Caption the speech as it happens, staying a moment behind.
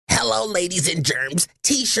Hello, ladies and germs.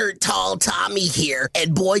 T-shirt tall Tommy here,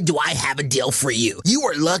 and boy, do I have a deal for you. You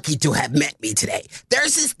are lucky to have met me today.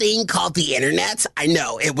 There's this thing called the internet. I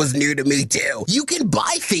know, it was new to me too. You can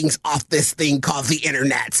buy things off this thing called the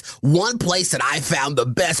internet. One place that I found the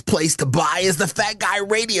best place to buy is the Fat Guy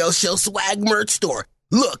Radio Show swag merch store.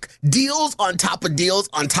 Look, deals on top of deals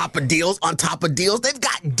on top of deals on top of deals. They've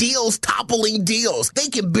got deals toppling deals. They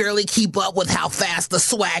can barely keep up with how fast the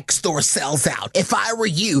swag store sells out. If I were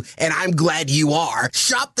you, and I'm glad you are,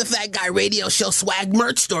 shop the Fat Guy Radio Show swag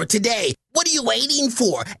merch store today. What are you waiting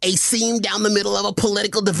for? A seam down the middle of a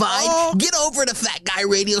political divide? Get over to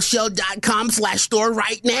fatguyradioshow.com/store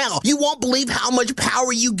right now. You won't believe how much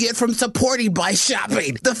power you get from supporting by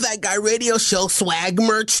shopping. The Fat Guy Radio Show swag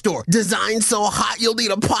merch store. Designed so hot you'll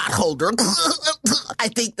need a pot holder. I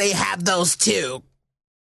think they have those too.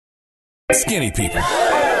 Skinny people.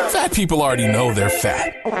 Fat people already know they're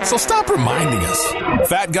fat. So stop reminding us.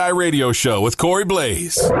 Fat Guy Radio Show with Corey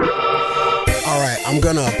Blaze. All right, I'm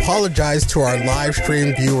going to apologize to our live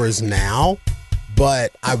stream viewers now,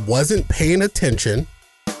 but I wasn't paying attention,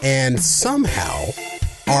 and somehow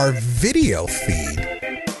our video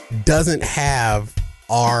feed doesn't have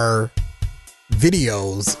our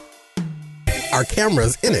videos, our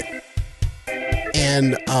cameras in it.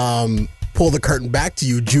 And pull the curtain back to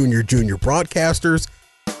you, junior broadcasters.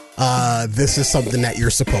 This is something that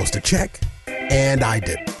you're supposed to check, and I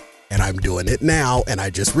didn't. And I'm doing it now, and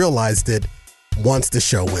I just realized it once the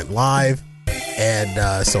show went live,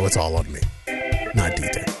 and so it's all on me, not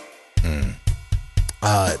D-Tay.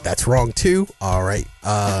 That's wrong too. All right.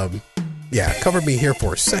 Yeah, cover me here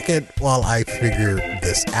for a second while I figure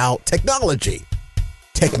this out. Technology.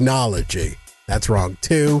 That's wrong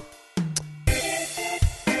too.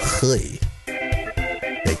 Hey.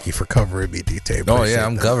 Thank you for covering me, D-Tay. Oh yeah,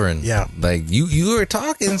 I'm covering. Yeah. Like you were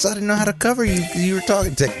talking, so I didn't know how to cover you. You were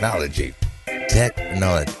talking technology.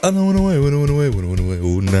 Technology. Oh, no, went away.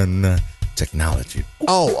 Oh, nah. Technology.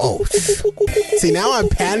 Oh. See, now I'm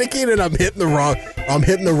panicking and I'm hitting the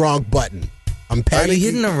wrong button. I'm panicking. Are you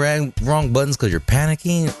hitting the wrong buttons because you're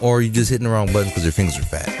panicking, or are you just hitting the wrong buttons because your fingers are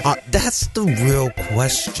fat? That's the real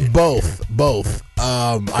question. Both.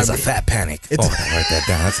 It's a fat panic. I'll write that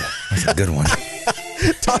down. That's a good one.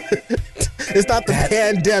 It's not the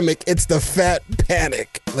pandemic, it's the fat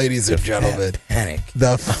panic, ladies and gentlemen. Panic.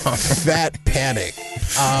 The fat panic.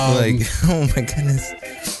 Like, oh my goodness.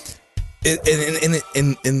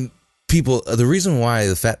 And people, the reason why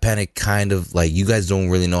the fat panic kind of, like, you guys don't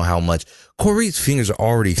really know how much. Corey's fingers are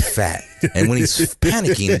already fat, and when he's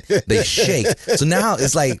panicking, they shake. So now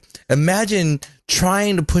it's like, imagine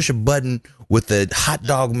trying to push a button with a hot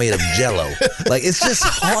dog made of Jello. Like, it's just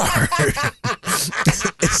hard.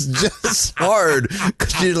 It's just hard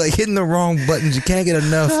because you're like hitting the wrong buttons. You can't get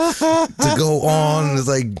enough to go on. It's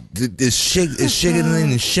like it's shaking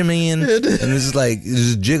and shimmying, and it's like it's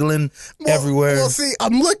just jiggling everywhere. Well, see,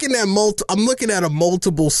 I'm looking at a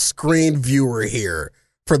multiple screen viewer here.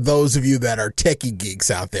 For those of you that are techie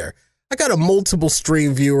geeks out there, I got a multiple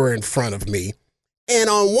screen viewer in front of me. And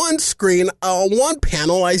on one screen, on one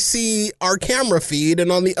panel, I see our camera feed, and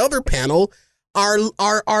on the other panel, our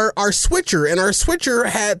switcher, and our switcher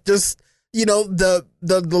had just, the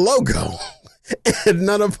logo and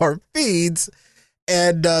none of our feeds,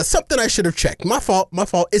 and something I should have checked. My fault.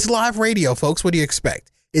 It's live radio, folks. What do you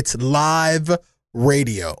expect? It's live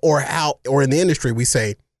radio, or in the industry we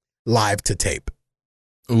say live to tape.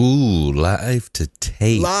 Ooh, live to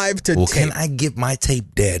tape. Tape. Well, can I get my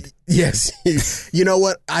tape dead? Yes. You know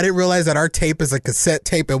what? I didn't realize that our tape is a cassette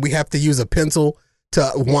tape and we have to use a pencil to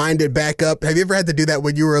wind it back up. Have you ever had to do that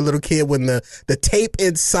when you were a little kid, when the tape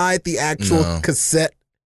inside the actual cassette?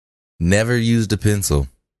 Never used a pencil.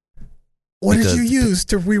 What did you use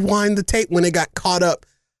to rewind the tape when it got caught up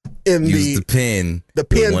in the pin? The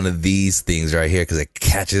pin. One of these things right here, because it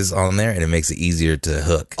catches on there and it makes it easier to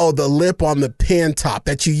hook. Oh, the lip on the pin top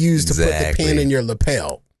that you use to put the pin in your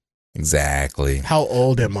lapel. Exactly. How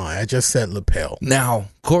old am I? I just said lapel. Now,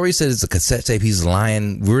 Corey said it's a cassette tape. He's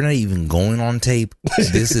lying. We're not even going on tape.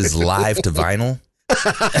 This is live to vinyl.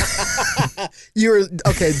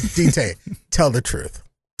 Okay, D-Tay, tell the truth.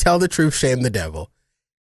 Tell the truth, shame the devil.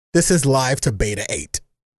 This is live to Beta 8.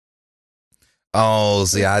 Oh,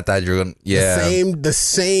 see, I thought you were going to, yeah. The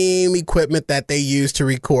same equipment that they used to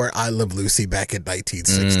record I Love Lucy back in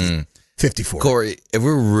 1960. 54. Corey, if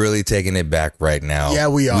we're really taking it back right now, yeah,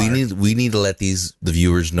 we are. We need to let the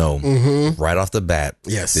viewers know right off the bat,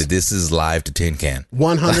 yes, that this is live to tin can.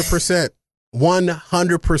 100%.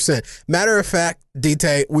 100%. Matter of fact,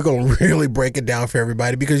 D-Tay, we're going to really break it down for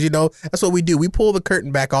everybody because, that's what we do. We pull the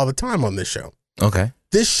curtain back all the time on this show. Okay.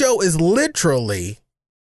 This show is literally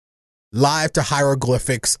live to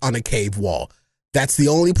hieroglyphics on a cave wall. That's the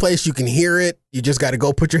only place you can hear it. You just got to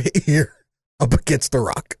go put your ear up against the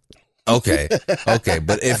rock. Okay.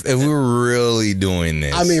 But if we're really doing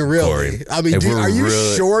this, I mean, really, Corey, I mean, are you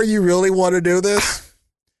sure you really want to do this?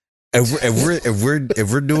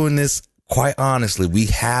 If we're doing this, quite honestly, we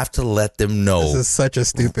have to let them know This is such a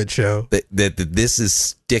stupid show. that this is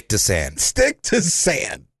stick to sand. Stick to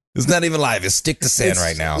sand. It's not even live. It's stick to sand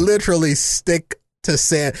right now. Literally stick to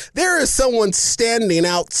sand. There is someone standing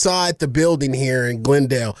outside the building here in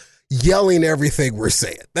Glendale yelling everything we're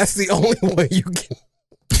saying. That's the only way you can.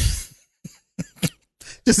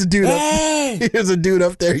 Just a dude up. Here's a dude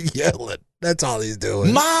up there yelling. That's all he's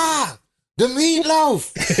doing. Ma, the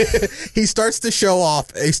meatloaf. He starts the show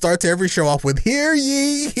off. He starts every show off with "Hear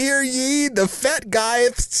ye, the fat guy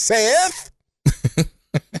saith."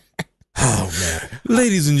 Oh man.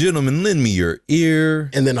 Ladies and gentlemen, lend me your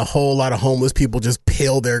ear. And then a whole lot of homeless people just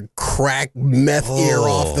peel their crack meth ear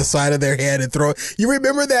off the side of their head and throw it. You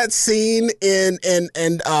remember that scene in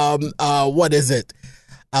what is it?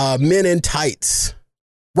 Men in Tights.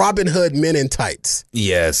 Robin Hood, Men in Tights.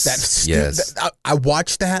 Yes. I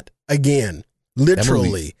watched that again.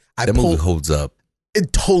 Literally. That movie holds up.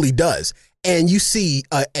 It totally does. And you see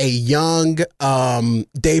a young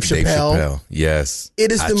Dave Chappelle. Yes.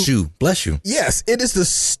 It is bless you. Yes, it is the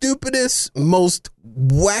stupidest, most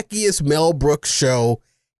wackiest Mel Brooks show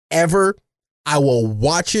ever. I will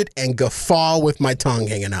watch it and guffaw with my tongue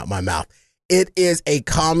hanging out my mouth. It is a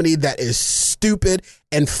comedy that is stupid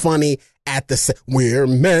and funny at the same. We're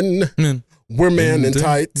men. We're men in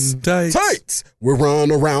tights. Tights. We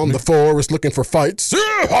run around the forest looking for fights.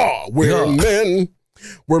 We're men.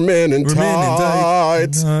 We're men in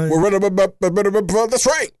tights. We're running. That's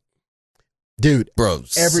right. Dude, bro,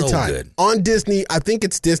 every time. Good. On Disney, I think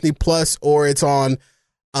it's Disney Plus or it's on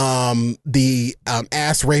the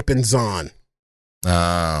ass raping Zon.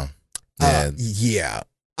 Yeah.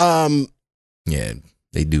 Yeah,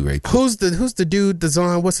 they do rape. Who's the dude, the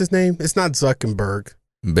Zon? What's his name? It's not Zuckerberg.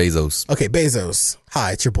 Bezos. Okay, Bezos.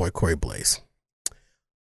 Hi, it's your boy Corey Blaze.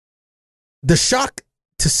 The shock,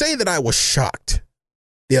 to say that I was shocked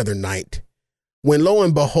the other night when lo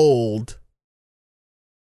and behold,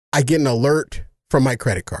 I get an alert from my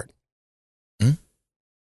credit card.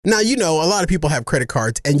 Now, you know, a lot of people have credit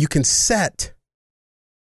cards and you can set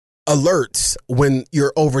alerts when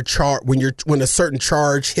you're overcharged, when a certain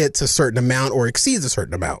charge hits a certain amount or exceeds a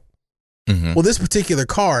certain amount. Mm-hmm. Well, this particular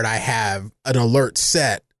card, I have an alert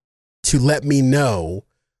set to let me know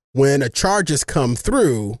when a charge has come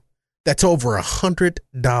through that's over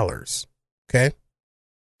 $100. Okay.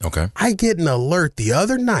 I get an alert the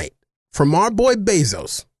other night from our boy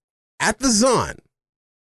Bezos at the Zon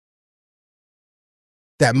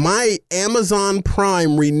that my Amazon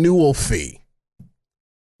Prime renewal fee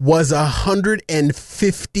was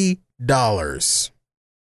 $150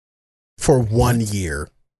 for 1 year.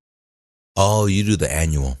 Oh, you do the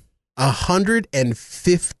annual.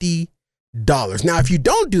 $150. Now, if you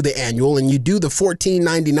don't do the annual and you do the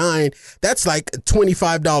 $14.99, that's like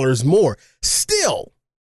 $25 more. Still,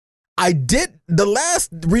 the last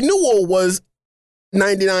renewal was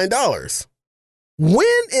 $99. When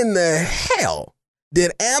in the hell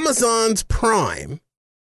did Amazon's Prime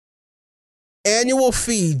annual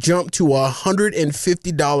fee jump to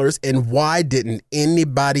 $150, and why didn't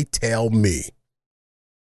anybody tell me?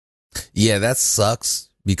 Yeah, that sucks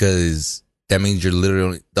because that means you're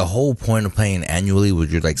literally, the whole point of paying annually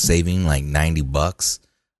was you're like saving like $90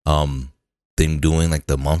 than doing like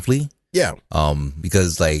the monthly. Yeah.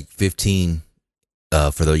 Because like 15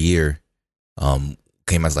 for the year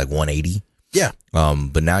came as like $180. Yeah.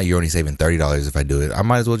 But now you're only saving $30 if I do it. I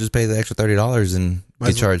might as well just pay the extra $30 and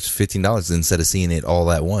get charged $15 instead of seeing it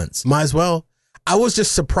all at once. Might as well. I was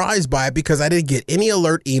just surprised by it because I didn't get any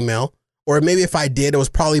alert email, or maybe if I did, it was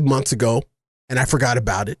probably months ago and I forgot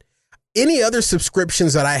about it. Any other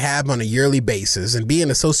subscriptions that I have on a yearly basis, and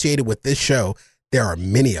being associated with this show, there are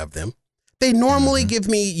many of them. They normally give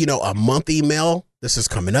me, a month email. This is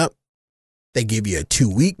coming up. They give you a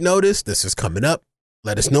 2-week notice. This is coming up.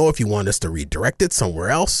 Let us know if you want us to redirect it somewhere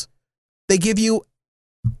else. They give you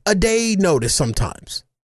a day notice sometimes.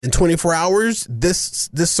 In 24 hours, this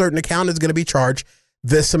certain account is going to be charged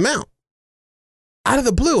this amount. Out of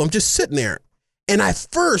the blue, I'm just sitting there. And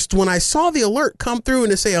when I saw the alert come through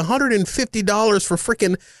and it say $150 for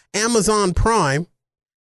freaking Amazon Prime,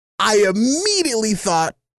 I immediately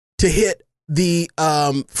thought to hit the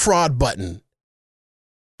fraud button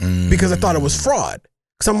because I thought it was fraud.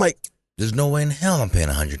 Because I'm like, there's no way in hell I'm paying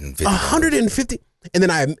 $150. And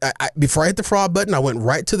then I before I hit the fraud button, I went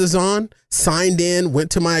right to the Zon, signed in,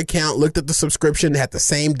 went to my account, looked at the subscription, had the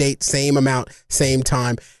same date, same amount, same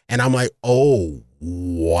time. And I'm like, oh,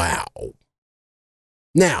 wow.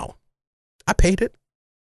 Now, I paid it.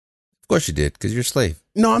 Of course you did, because you're a slave.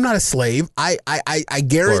 No, I'm not a slave. I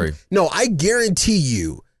guarantee. No, I guarantee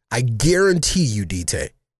you, DT,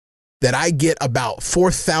 that I get about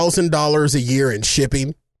 $4,000 a year in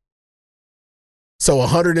shipping. So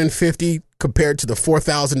 $150 compared to the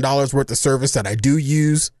 $4,000 worth of service that I do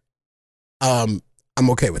use. I'm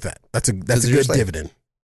okay with that. That's a good dividend.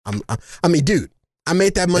 I mean, dude, I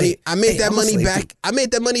made that money. I made that money back. Too. I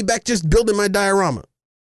made that money back just building my diorama.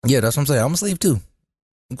 Yeah, that's what I'm saying. I'm a slave too.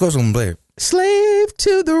 Of course I'm a player. Slave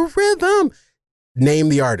to the rhythm. Name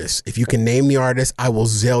the artist. If you can name the artist, I will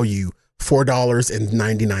Zelle you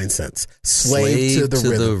 $4.99. Slave to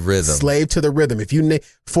the rhythm. Slave to the rhythm. If you name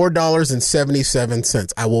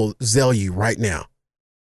 $4.77, I will Zelle you right now.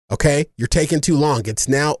 Okay? You're taking too long. It's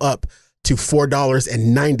now up to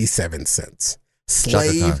 $4.97.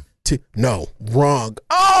 Slave to no, wrong.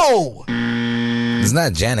 Oh! It's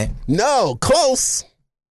not Janet. No, close.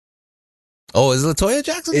 Oh, is it LaToya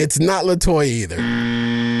Jackson? It's not LaToya either.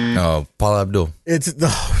 No, Paula Abdul. It's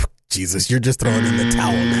Jesus, you're just throwing in the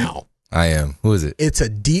towel now. I am. Who is it? It's a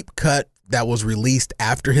deep cut that was released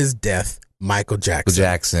after his death, Michael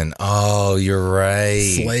Jackson. Oh, you're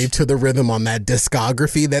right. Slave to the Rhythm on that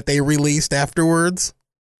discography that they released afterwards.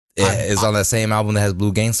 It's on that same album that has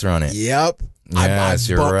Blue Gangster on it. Yep. Yes,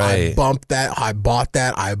 you're right. I bumped that. I bought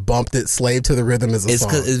that. I bumped it. Slave to the Rhythm is a song.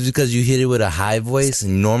 It's because you hit it with a high voice,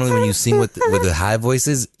 and normally when you sing with the high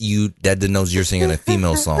voices, that denotes you're singing a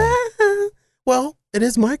female song. Well, it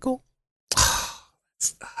is Michael.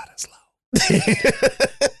 That's low.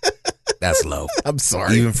 That's low. I'm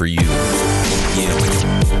sorry. Even for you. Yeah.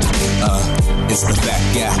 It's the Fat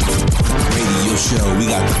Guy Radio Show. We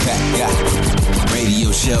got the Fat Guy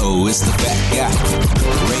Radio Show. It's the Fat Guy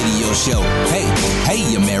Radio Show.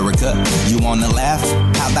 Hey, America. You wanna laugh?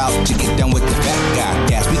 How about you get down with the Fat Guy?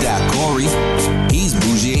 Yes, we got Corey. He's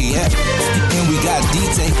bougie, yeah. And we got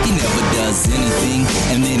DJ. He never does anything.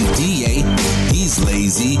 And then DA. He's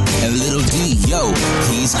lazy. And little D, yo,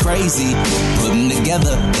 he's crazy. Put them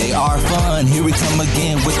together. They are fun. Here we come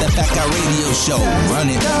again with the Fat Guy Radio Show. Run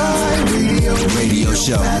it. Radio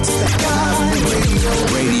show.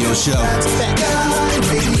 Radio show.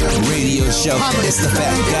 Radio show. It's the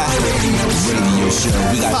Fat Guy Radio Show.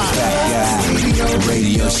 We got the Fat Guy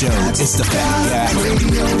Radio Show. It's the Fat Guy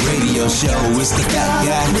Radio Show. It's the Fat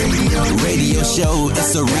Guy Radio Show.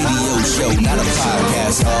 It's a radio show, not a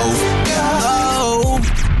podcast. Oh,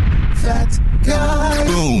 Fat Guy.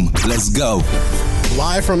 Boom. Let's go.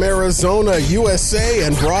 Live from Arizona, USA,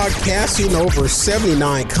 and broadcasting over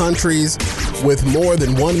 79 countries with more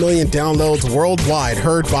than 1 million downloads worldwide,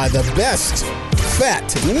 heard by the best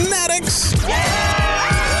Fatnatics.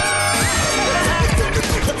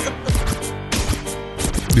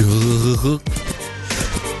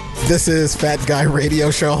 This is Fat Guy Radio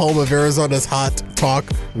Show, home of Arizona's hot talk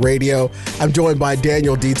radio. I'm joined by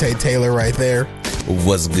Daniel DT Taylor right there.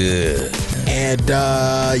 What's good? And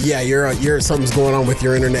you're something's going on with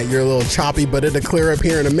your internet. You're a little choppy, but it'll clear up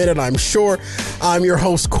here in a minute, I'm sure. I'm your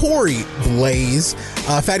host, Corey Blaze.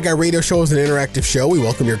 Fat Guy Radio Show is an interactive show. We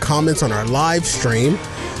welcome your comments on our live stream.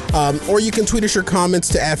 Or you can tweet us your comments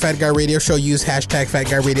to @FatGuyRadioShow. Use hashtag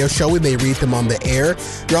 #FatGuyRadioShow. We may read them on the air.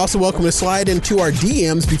 You're also welcome to slide into our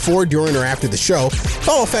DMs before, during, or after the show.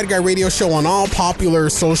 Follow Fat Guy Radio Show on all popular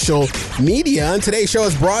social media. And today's show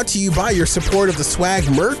is brought to you by your support of the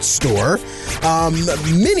Swag merch store.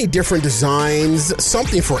 Many different designs,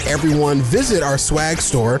 something for everyone. Visit our Swag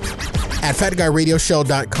store at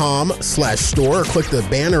fatguyradioshow.com/store or click the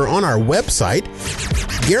banner on our website.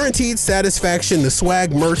 Guaranteed satisfaction. The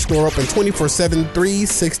Swag merch store open 24/7,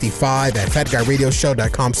 365 at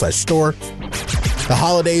fatguyradioshow.com/store. The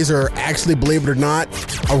holidays are actually, believe it or not,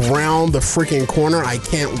 around the freaking corner. I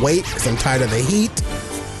can't wait because I'm tired of the heat.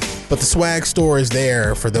 But the Swag store is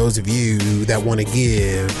there for those of you that want to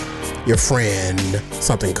give your friend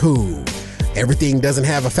something cool. Everything doesn't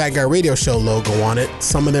have a Fat Guy Radio Show logo on it.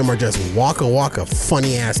 Some of them are just Waka Waka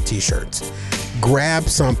funny ass t-shirts. Grab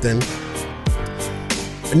something.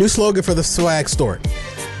 A new slogan for the Swag store.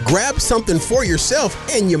 Grab something for yourself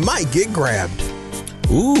and you might get grabbed.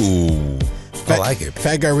 Ooh, I like it.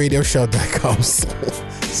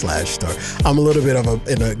 fatguyradioshow.com/store. I'm a little bit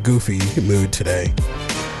in a goofy mood today.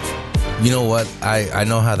 You know what? I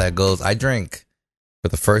know how that goes. I drank for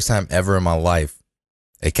the first time ever in my life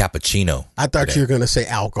A cappuccino. I thought today. you were going to say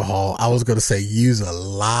alcohol. I was going to say use a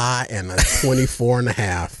lie and a 24 and a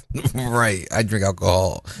half. Right. I drink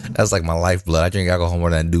alcohol. That's like my lifeblood. I drink alcohol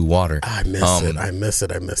more than I do water. I miss it. I miss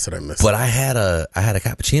it. I miss it. I miss But it. I had a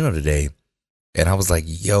cappuccino today, and I was like,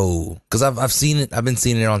 yo, because I've seen it. I've been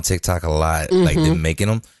seeing it on TikTok a lot, like them making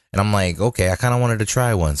them. And I'm like, okay, I kind of wanted to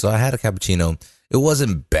try one. So I had a cappuccino. It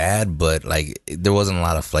wasn't bad, but like there wasn't a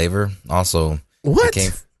lot of flavor. Also, What?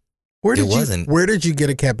 Where did you get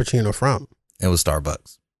a cappuccino from? It was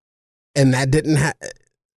Starbucks. And that didn't have.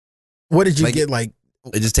 What did you get? Like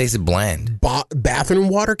It just tasted bland. bathroom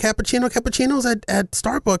water cappuccino? Cappuccinos at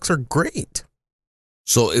Starbucks are great.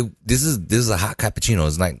 So this is a hot cappuccino.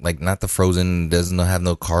 It's like not the frozen. Doesn't have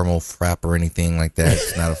no caramel frap or anything like that.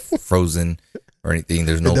 It's not a frozen or anything.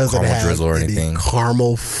 There's no caramel drizzle or anything.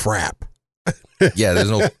 Caramel frap. Yeah, there's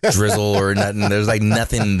no drizzle or nothing. There's like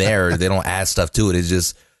nothing there. They don't add stuff to it.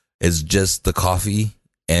 It's just the coffee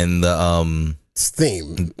and the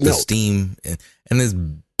Steam. steam and this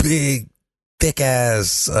big thick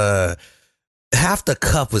ass half the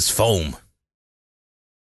cup was foam.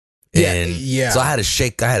 And yeah. So I had to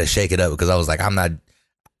shake it up because I was like, I'm not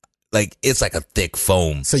like, it's like a thick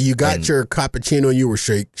foam. So you got your cappuccino and you were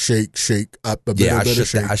shake up a bit.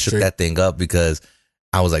 Yeah, I shook that thing up because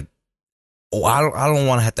I was like, oh, I don't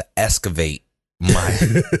want to have to excavate my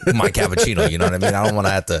cappuccino. You know what I mean? I don't want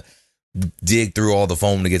to have to dig through all the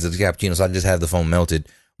foam to get to the cappuccino. So I just have the foam melted.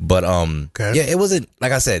 But yeah, it wasn't,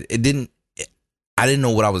 like I said, I didn't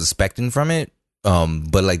know what I was expecting from it.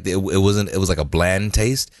 But like it wasn't. It was like a bland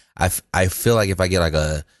taste. I feel like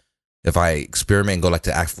if I experiment and go like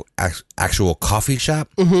to actual coffee shop,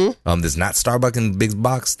 there's not Starbucks and Big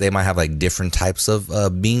Box. They might have like different types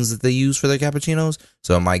of beans that they use for their cappuccinos.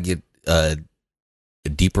 So I might get a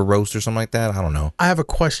deeper roast or something like that. I don't know. I have a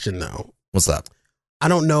question though. What's up? I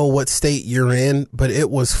don't know what state you're in, but it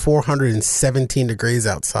was 417 degrees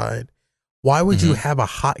outside. Why would you have a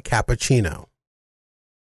hot cappuccino?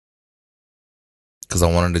 Because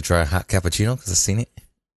I wanted to try a hot cappuccino because I seen it.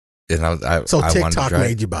 And I TikTok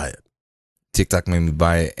made you buy it. TikTok made me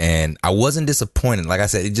buy it, and I wasn't disappointed. Like I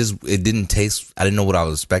said, it didn't taste. I didn't know what I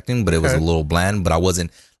was expecting, but it was a little bland. But it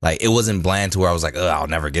wasn't bland to where I was like, oh, I'll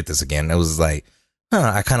never get this again. It was like,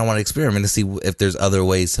 I kind of want to experiment to see if there's other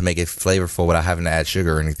ways to make it flavorful without having to add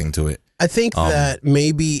sugar or anything to it. I think that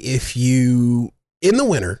maybe if you in the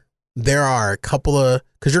winter, there are a couple of,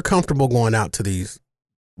 because you're comfortable going out to these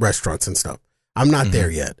restaurants and stuff. I'm not there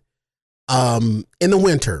yet. In the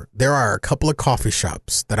winter, there are a couple of coffee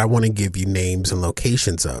shops that I want to give you names and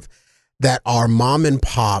locations of that are mom and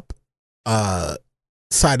pop,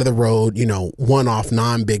 side of the road, one-off,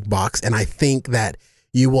 non-big box. And I think that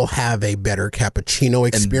you will have a better cappuccino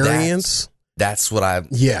experience. That's what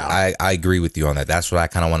I agree with you on that. That's what I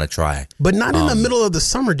kind of want to try. But not in the middle of the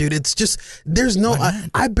summer, dude. It's just, there's no,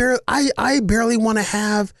 I barely want to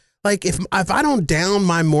have, like, if I don't down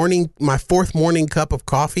my fourth morning cup of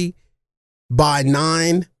coffee by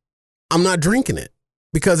 9, I'm not drinking it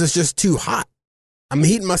because it's just too hot. I'm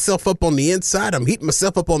heating myself up on the inside. I'm heating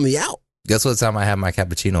myself up on the out. Guess what time I have my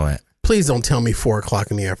cappuccino at? Please don't tell me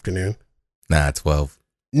 4:00 in the afternoon. Nah, 12.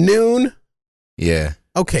 Noon? Yeah.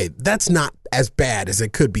 Okay, that's not as bad as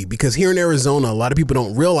it could be because here in Arizona, a lot of people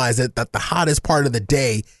don't realize that the hottest part of the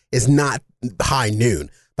day is not high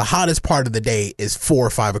noon. The hottest part of the day is 4 or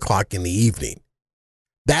 5 o'clock in the evening.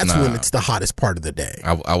 That's when it's the hottest part of the day.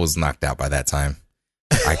 I was knocked out by that time.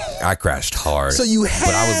 I crashed hard. So you had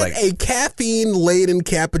but I was like, a caffeine-laden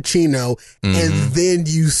cappuccino, and then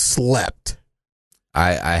you slept.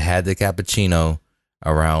 I had the cappuccino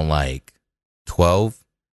around like 12.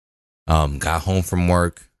 Got home from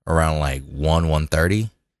work around like 1:30.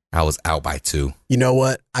 I was out by 2. You know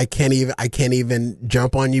what? I can't even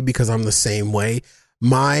jump on you because I'm the same way.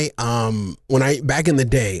 My back in the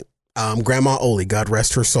day, Grandma Oli, God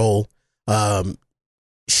rest her soul,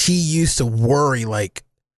 she used to worry like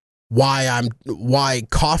why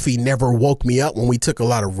coffee never woke me up when we took a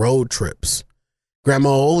lot of road trips. Grandma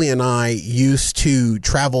Oli and I used to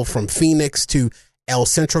travel from Phoenix to El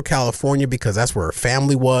Centro, California, because that's where her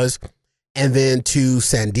family was. And then to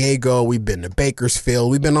San Diego. We've been to Bakersfield.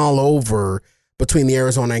 We've been all over between the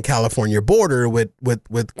Arizona and California border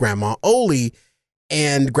with Grandma Oli.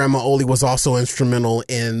 And Grandma Oli was also instrumental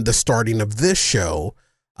in the starting of this show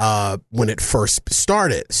when it first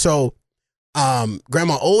started. So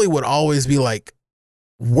Grandma Oli would always be like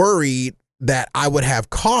worried that I would have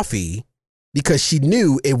coffee because she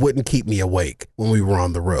knew it wouldn't keep me awake when we were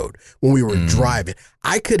on the road, when we were driving.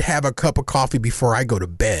 I could have a cup of coffee before I go to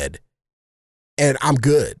bed and I'm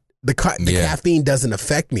good. The caffeine doesn't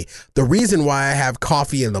affect me. The reason why I have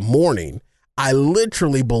coffee in the morning, I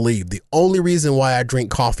literally believe the only reason why I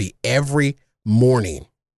drink coffee every morning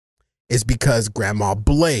is because Grandma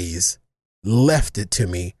Blaze left it to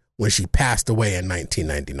me when she passed away in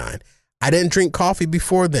 1999. I didn't drink coffee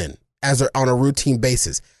before then on a routine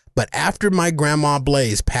basis. But after my Grandma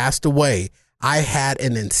Blaze passed away, I had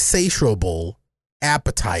an insatiable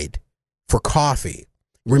appetite for coffee.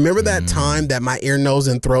 Remember that time that my ear, nose,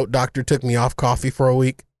 and throat doctor took me off coffee for a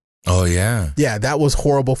week? Oh, yeah. Yeah, that was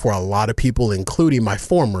horrible for a lot of people, including my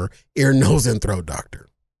former ear, nose, and throat doctor.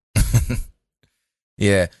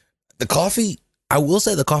 Yeah. The coffee, I will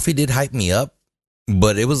say the coffee did hype me up,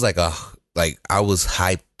 but it was like I was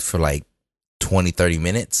hyped for like 20, 30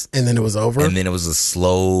 minutes. And then it was over? And then it was a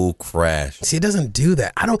slow crash. See, it doesn't do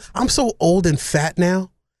that. I'm so old and fat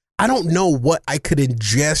now. I don't know what I could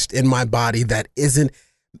ingest in my body that isn't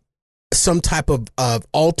some type of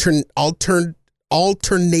alternated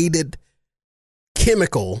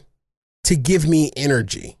chemical to give me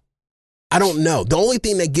energy. I don't know. The only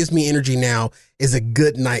thing that gives me energy now is a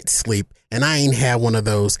good night's sleep, and I ain't had one of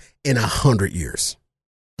those in 100 years.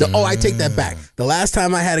 Oh, I take that back. The last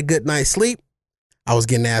time I had a good night's sleep, I was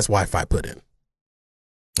getting ass Wi-Fi put in.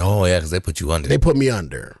 Oh, yeah, because they put you under. They put me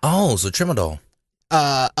under. Oh, so Tramadol.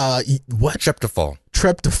 What? Treptofol.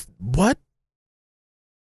 What?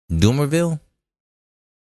 Doomerville?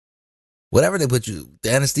 Whatever they put you, the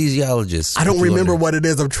anesthesiologist. I don't remember what it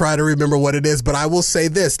is. I'm trying to remember what it is, but I will say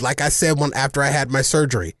this. Like I said after I had my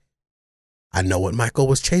surgery, I know what Michael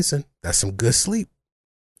was chasing. That's some good sleep.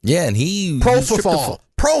 Yeah, and he... Propofol.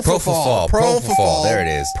 There it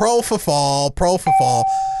is. Propofol.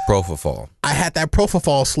 I had that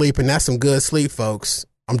Propofol sleep, and that's some good sleep, folks.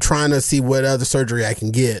 I'm trying to see what other surgery I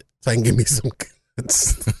can get so I can give me some goods.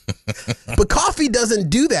 But coffee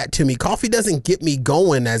doesn't do that to me. Coffee doesn't get me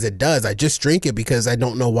going as it does. I just drink it because I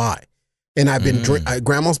don't know why. And I've been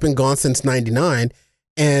Grandma's been gone since '99,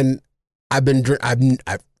 and I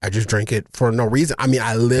just drink it for no reason. I mean,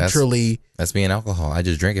 I literally that's me and alcohol. I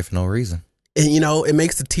just drink it for no reason. And it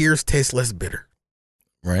makes the tears taste less bitter.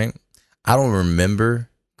 Right? I don't remember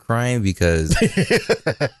crying because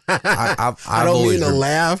I don't mean to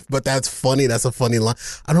laugh, but that's funny. That's a funny line.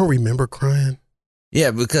 I don't remember crying.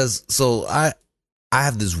 Yeah, because I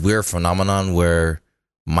have this weird phenomenon where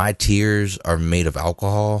my tears are made of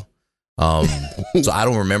alcohol. So I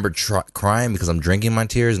don't remember crying because I'm drinking my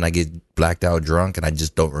tears and I get blacked out drunk and I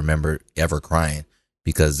just don't remember ever crying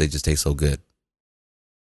because they just taste so good.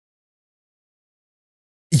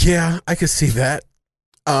 Yeah, I could see that.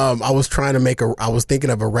 I was thinking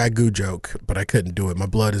of a ragu joke, but I couldn't do it. My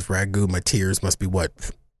blood is ragu. My tears must be what?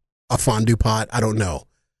 A fondue pot? I don't know.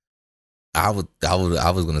 I was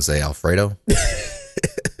going to say Alfredo.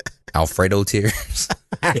 Alfredo tears.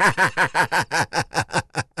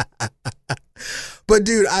 But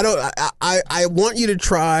dude, I want you to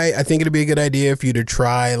try, I think it'd be a good idea for you to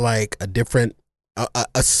try like a different,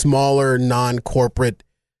 a smaller non-corporate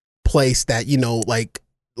place that,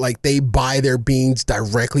 like they buy their beans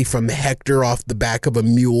directly from Hector off the back of a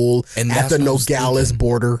mule at the Nogales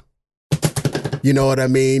border. You know what I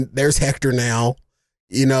mean? There's Hector now,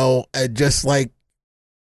 just like,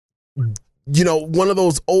 one of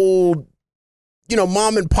those old,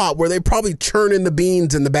 mom and pop where they probably churn in the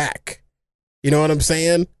beans in the back. You know what I'm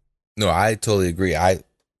saying? No, I totally agree. I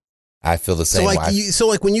feel the same way. So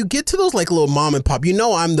like when you get to those like little mom and pop,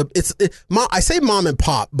 I say mom and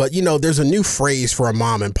pop, but there's a new phrase for a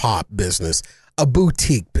mom and pop business, a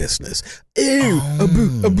boutique business. Ew,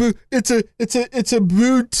 it's a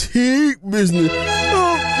boutique business.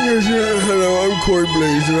 Oh, yes, hello, I'm Corey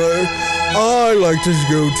Blaze, and I like to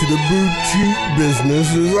go to the boutique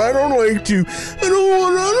businesses. I don't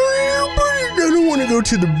want to go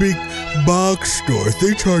to the big box stores.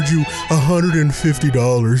 They charge you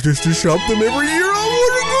 $150 just to shop them every year. I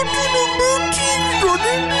want to go to the boutique store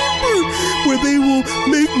where they will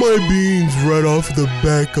make my beans right off the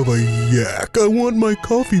back of a yak. I want my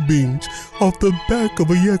coffee beans off the back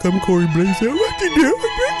of a yak. I'm Corey Blaze.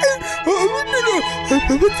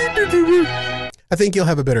 I think you'll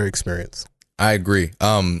have a better experience. I agree.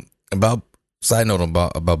 Side note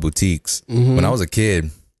about boutiques. Mm-hmm. When I was a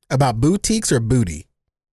kid. About boutiques or booty?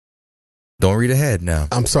 Don't read ahead now.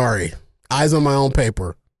 I'm sorry. Eyes on my own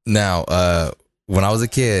paper. Now, when I was a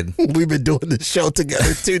kid. We've been doing this show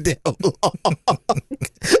together too damn long.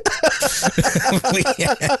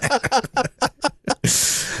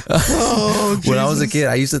 When I was a kid,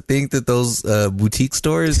 I used to think that those boutique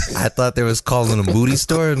stores, I thought they was calling a booty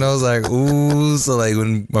store, and I was like, ooh. So like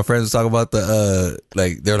when my friends was talking about the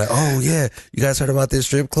they're like, oh yeah, you guys heard about this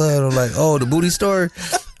strip club? I'm like, oh, the booty store.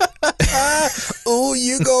 ooh,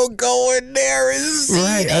 you gonna go in there and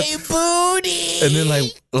see they booty. And then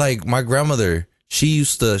like my grandmother, she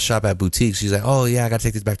used to shop at boutiques. She's like, oh yeah, I gotta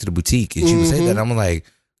take this back to the boutique. And she would say that. I'm like,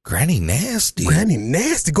 Granny nasty. Granny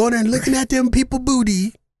nasty. Going there and looking at them people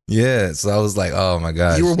booty. Yeah. So I was like, oh my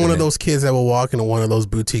gosh. You were one of those kids that would walk into one of those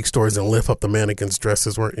boutique stores and lift up the mannequins'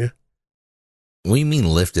 dresses, weren't you? What do you mean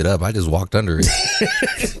lift it up? I just walked under it.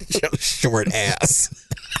 Your short ass.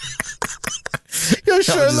 Your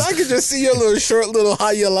short, I could just see your little short little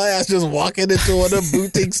high your ass just walking into one of the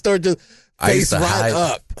boutique store, just face right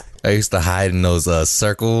up. I used to hide in those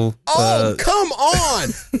circle. Oh, come on.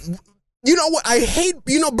 You know what? I hate,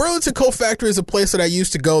 Burlington Coat Factory is a place that I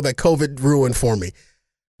used to go that COVID ruined for me.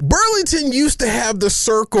 Burlington used to have the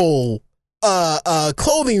circle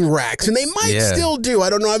clothing racks, and they might still do. I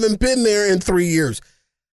don't know. I haven't been there in 3 years.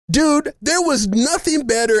 Dude, there was nothing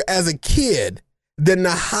better as a kid than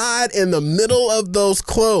to hide in the middle of those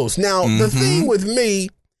clothes. Now, the thing with me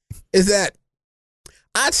is that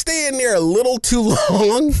I'd stay in there a little too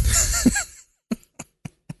long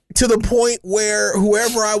to the point where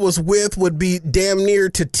whoever I was with would be damn near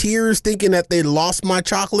to tears thinking that they lost my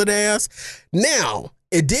chocolate ass. Now,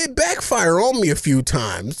 it did backfire on me a few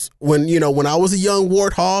times when I was a young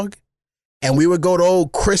warthog and we would go to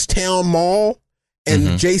old Christown Mall and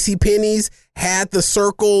JCPenney's had the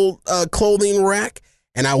circle clothing rack.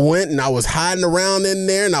 And I went and I was hiding around in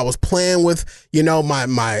there and I was playing with,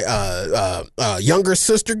 my younger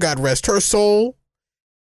sister, God rest her soul.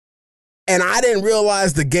 And I didn't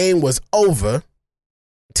realize the game was over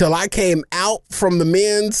till I came out from the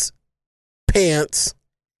men's pants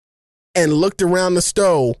and looked around the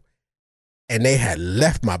stove and they had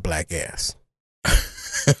left my black ass.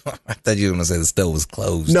 I thought you were going to say the stove was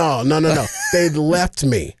closed. No. They left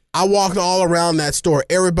me. I walked all around that store.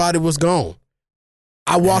 Everybody was gone.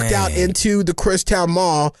 I walked out into the Christown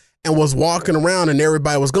Mall and was walking around and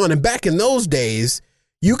everybody was gone. And back in those days,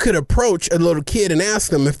 you could approach a little kid and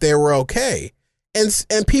ask them if they were okay.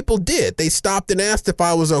 And people did. They stopped and asked if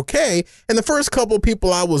I was okay. And the first couple of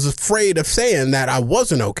people, I was afraid of saying that I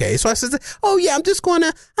wasn't okay. So I said, oh yeah, I'm just going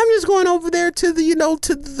over there to the,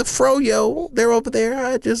 to the froyo. They're over there.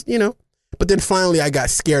 I just, but then finally I got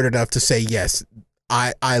scared enough to say, yes,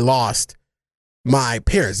 I lost my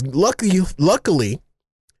parents. Luckily,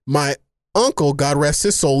 my uncle, God rest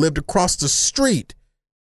his soul, lived across the street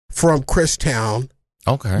from Christown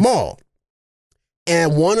Mall.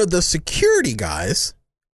 And one of the security guys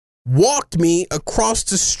walked me across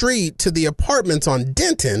the street to the apartments on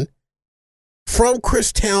Denton from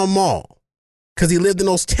Christown Mall because he lived in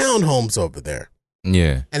those townhomes over there.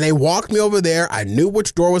 Yeah. And they walked me over there. I knew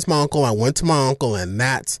which door was my uncle. I went to my uncle, and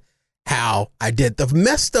that's how I did. The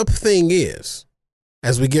messed up thing is,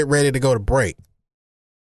 as we get ready to go to break,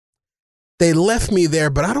 they left me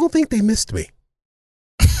there, but I don't think they missed me.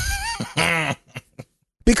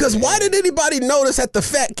 Because why did anybody notice that the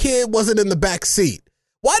fat kid wasn't in the back seat?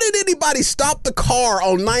 Why did anybody stop the car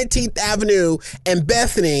on 19th Avenue and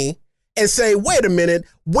Bethany and say, wait a minute,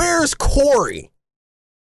 where's Corey?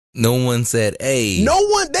 No one said, hey. No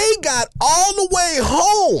one, they got all the way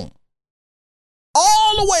home.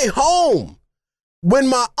 All the way home. When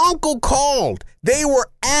my uncle called, they were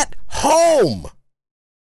at home.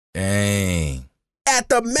 Dang. At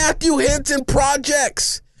the Matthew Henson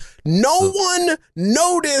Projects. No one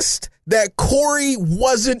noticed that Corey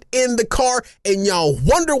wasn't in the car, and y'all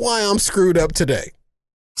wonder why I'm screwed up today.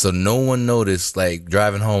 So no one noticed, like,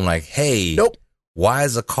 driving home, like, hey, nope. Why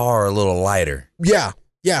is the car a little lighter? Yeah.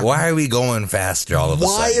 Why are we going faster all of a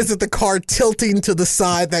sudden? Why isn't the car tilting to the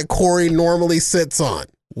side that Corey normally sits on?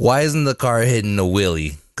 Why isn't the car hitting the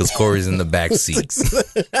wheelie? Because Corey's in the back seat.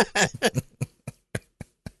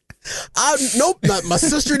 Nope, my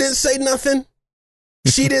sister didn't say nothing.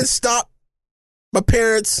 She didn't stop. My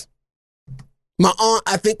parents, my aunt,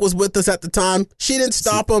 I think, was with us at the time. She didn't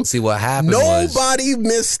stop them. See what happened Nobody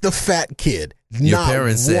missed the fat kid. Your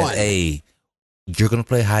parents said, hey, you're going to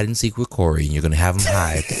play hide and seek with Corey, and you're going to have him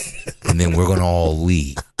hide, and then we're going to all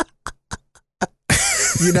leave.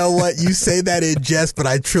 You know what? You say that in jest, but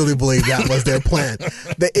I truly believe that was their plan.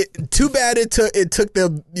 Too bad it took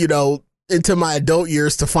them, into my adult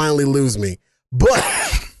years to finally lose me. But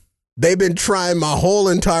they've been trying my whole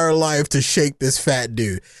entire life to shake this fat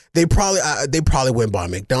dude. They probably went by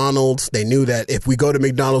McDonald's. They knew that if we go to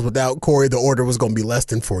McDonald's without Corey, the order was going to be less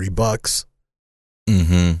than $40.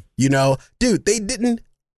 Mm-hmm. Dude, they didn't.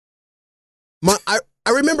 I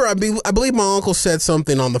remember, I believe my uncle said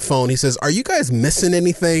something on the phone. He says, are you guys missing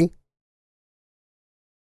anything?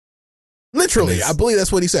 Literally, I believe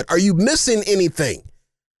that's what he said. Are you missing anything?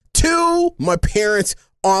 To my parents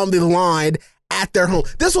on the line, at their home.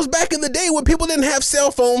 This was back in the day when people didn't have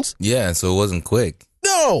cell phones. Yeah, so it wasn't quick.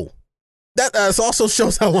 No. That also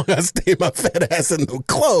shows how long I stayed my fat ass in the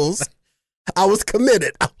clothes. I was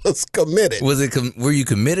committed. Were you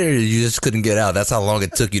committed, or you just couldn't get out? That's how long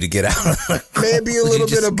it took you to get out. Maybe a little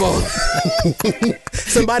bit of both.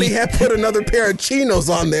 Somebody had put another pair of chinos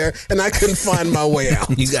on there, and I couldn't find my way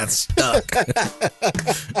out. You got stuck.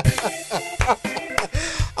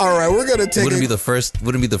 All right, we're gonna take. Wouldn't be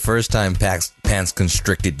the first time pants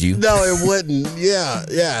constricted you. No, it wouldn't.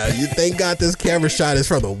 Yeah. You thank God this camera shot is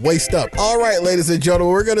from the waist up. All right, ladies and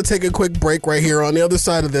gentlemen, we're gonna take a quick break right here. On the other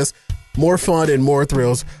side of this, more fun and more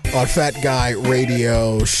thrills on Fat Guy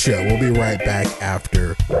Radio Show. We'll be right back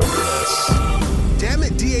after this. Damn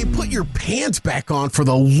it, DA, put your pants back on for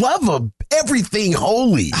the love of everything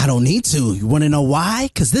holy. I don't need to. You want to know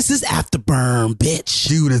why? Because this is Afterburn, bitch.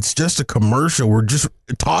 Dude, it's just a commercial. We're just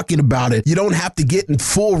talking about it. You don't have to get in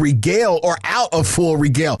full regale or out of full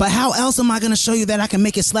regale. But how else am I going to show you that I can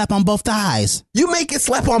make it slap on both thighs? You make it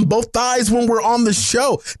slap on both thighs when we're on the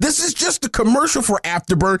show. This is just a commercial for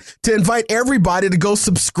Afterburn to invite everybody to go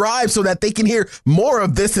subscribe so that they can hear more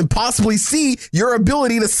of this and possibly see your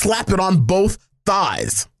ability to slap it on both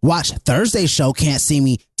thighs. Watch Thursday's show can't see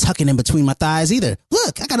me tucking in between my thighs either.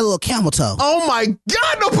 Look, I got a little camel toe. Oh my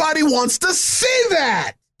God, nobody wants to see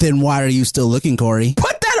that. Then why are you still looking, Corey?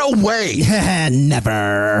 Put that away.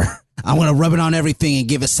 Never. I want to rub it on everything and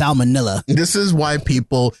give it salmonella. This is why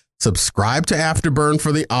people subscribe to Afterburn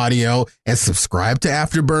for the audio and subscribe to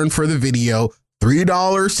Afterburn for the video.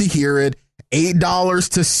 $3 to hear it, $8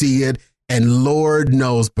 to see it. And Lord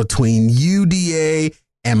knows, between UDA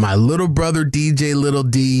and my little brother, DJ Little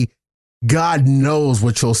D, God knows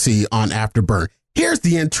what you'll see on Afterburn. Here's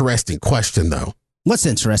the interesting question, though. What's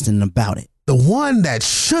interesting about it? The one that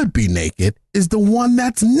should be naked is the one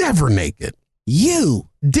that's never naked. You.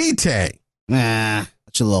 D-Tay. Nah,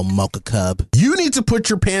 that's your little mocha cub. You need to put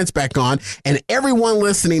your pants back on, and everyone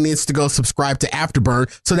listening needs to go subscribe to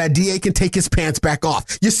Afterburn so that DA can take his pants back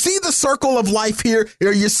off. You see the circle of life here?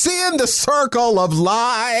 Are you seeing the circle of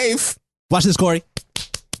life? Watch this, Corey.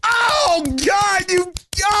 Oh, God,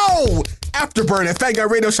 yo! Afterburn at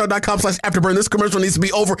fatguyradioshow.com/Afterburn. This commercial needs to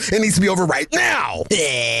be over. It needs to be over right now.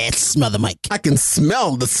 Smell the mic. I can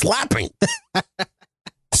smell the slapping.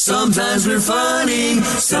 Sometimes we're funny,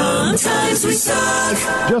 sometimes we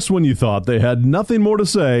suck. Just when you thought they had nothing more to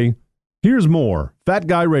say, here's more Fat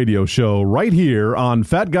Guy Radio Show right here on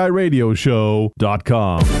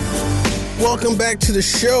fatguyradioshow.com. Welcome back to the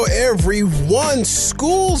show, everyone.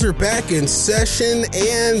 Schools are back in session,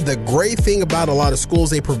 and the great thing about a lot of schools,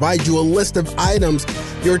 they provide you a list of items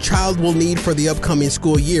your child will need for the upcoming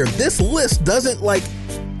school year. This list doesn't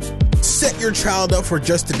set your child up for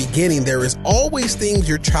just the beginning. There is always things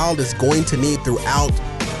your child is going to need throughout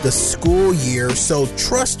the school year, so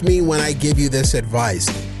trust me when I give you this advice.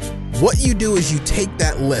 What you do is you take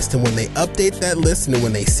that list, and when they update that list, and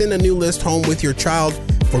when they send a new list home with your child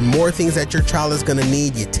for more things that your child is going to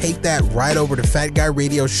need, you take that right over to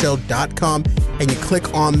fatguyradioshow.com and you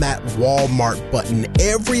click on that Walmart button.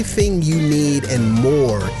 Everything you need and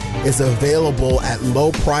more is available at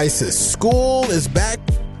low prices. School is back.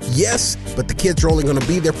 Yes, but the kids are only going to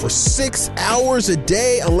be there for 6 hours a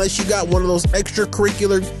day unless you got one of those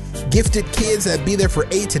extracurricular gifted kids that be there for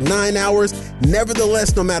 8 to 9 hours.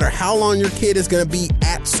 Nevertheless, no matter how long your kid is going to be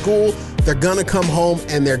at school, they're going to come home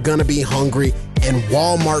and they're going to be hungry. And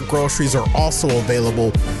Walmart groceries are also available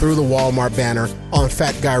through the Walmart banner on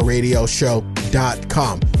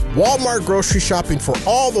fatguyradioshow.com. Walmart grocery shopping for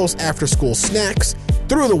all those after-school snacks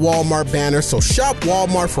through the Walmart banner. So shop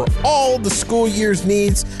Walmart for all the school year's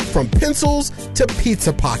needs, from pencils to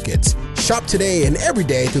pizza pockets. Shop today and every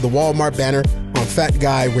day through the Walmart banner on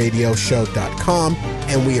fatguyradioshow.com,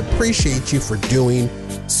 and we appreciate you for doing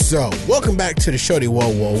so. Welcome back to the show.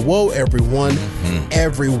 Whoa, everyone,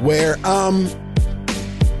 everywhere.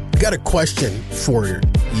 Got a question for you,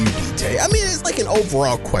 D-Tay. I mean, it's like an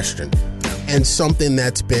overall question and something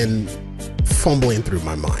that's been fumbling through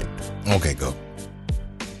my mind. Okay, go.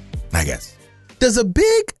 I guess. Does a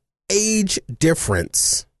big age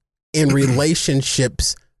difference in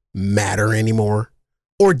relationships matter anymore?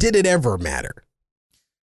 Or did it ever matter?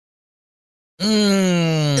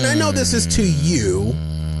 And I know this is to you,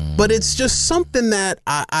 but it's just something that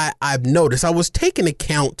I've noticed. I was taking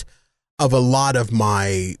account of a lot of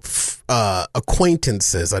my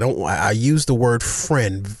acquaintances. I use the word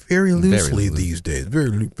friend very loosely these days. Very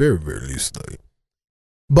loosely.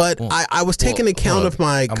 But I was taking account of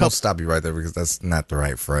my... I'm going to stop you right there because that's not the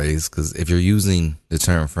right phrase. Because if you're using the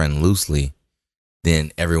term friend loosely,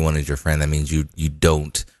 then everyone is your friend. That means you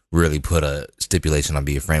don't really put a stipulation on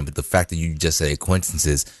be a friend. But the fact that you just say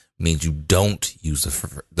acquaintances means you don't use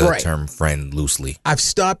the term friend loosely. I've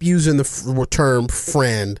stopped using the term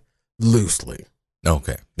friend loosely.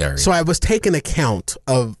 Okay. There. So I was taking account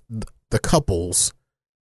of the couples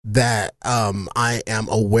that I am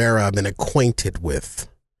aware of and acquainted with.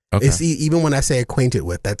 Okay. It's even when I say acquainted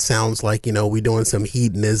with, that sounds like, we doing some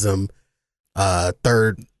hedonism,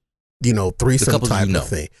 third, threesome type of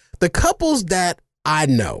thing. The couples that I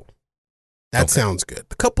know, that sounds good.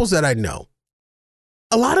 The couples that I know,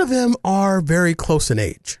 a lot of them are very close in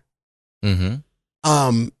age.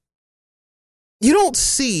 Mm-hmm. You don't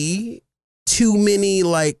see too many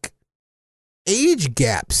age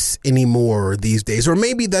gaps anymore these days, or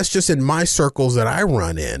maybe that's just in my circles that I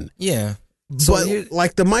run in. Yeah. But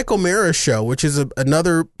like the Michael Mara show, which is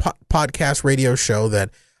another podcast radio show that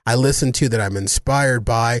I listen to that I'm inspired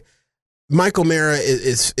by. Michael Mara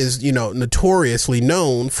is notoriously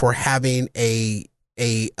known for having a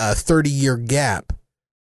 30-year gap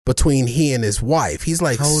between he and his wife. He's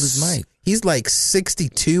like, how old is Mike? He's like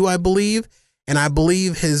 62, I believe. And I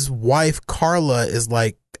believe his wife, Carla, is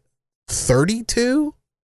like 32,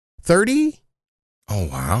 30. Oh,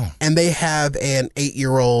 wow. And they have a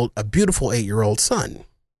beautiful 8-year-old son.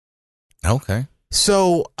 Okay.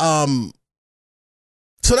 So, so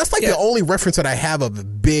that's the only reference that I have of a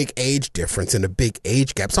big age difference and a big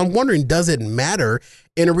age gap. So I'm wondering, does it matter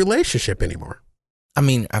in a relationship anymore? I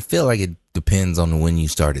mean, I feel like it depends on when you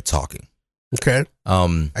started talking. Okay.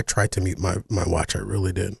 I tried to mute my watch. I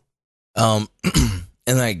really did. And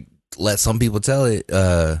let some people tell it,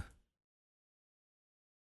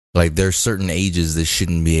 there's certain ages that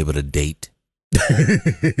shouldn't be able to date.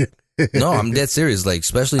 No, I'm dead serious.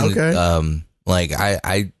 Especially,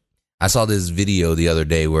 I saw this video the other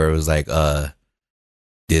day where it was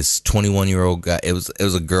this 21-year-old guy. It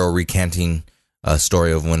was a girl recanting a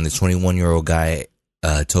story of when the 21-year-old guy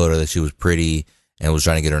told her that she was pretty and was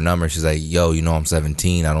trying to get her number. She's like, yo, I'm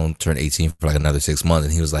 17. I don't turn 18 for another 6 months.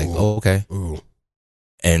 And he was like, oh, okay. Ooh.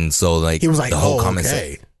 And so he was like, the whole comment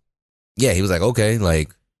okay. Yeah, he was like, okay.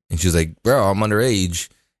 And she was like, bro, I'm underage.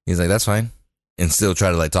 He's like, that's fine. And still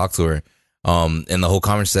try to talk to her. And the whole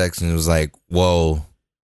comment section was like, whoa,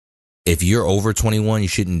 if you're over 21, you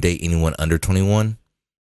shouldn't date anyone under 21.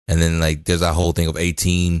 And then there's that whole thing of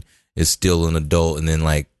 18 is still an adult. And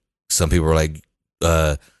then some people are like,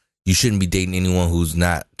 you shouldn't be dating anyone who's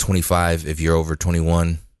not 25 if you're over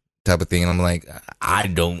 21 type of thing. And I'm like, I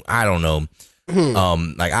don't know.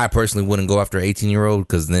 I personally wouldn't go after an 18-year-old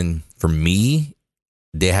because then for me,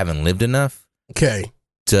 they haven't lived enough. Okay.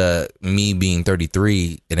 To me being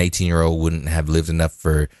 33, an 18-year-old wouldn't have lived enough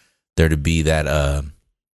for there to be that.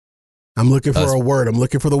 I'm looking for a word. I'm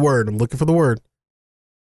looking for the word.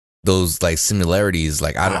 Those similarities.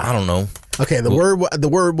 I don't know. Okay. The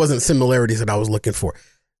word wasn't similarities that I was looking for.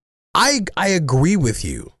 I agree with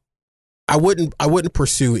you. I wouldn't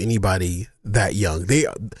pursue anybody that young.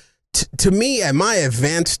 To me, at my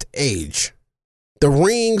advanced age, the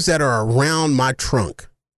rings that are around my trunk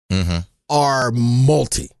are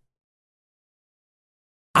multi.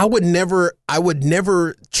 I would never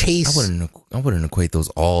chase. I wouldn't equate those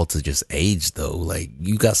all to just age though.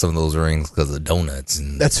 You got some of those rings because of donuts,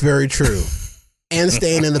 and that's very true. And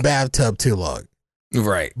staying in the bathtub too long.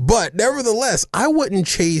 Right. But nevertheless, I wouldn't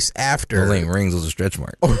chase after. Those ain't rings, those are stretch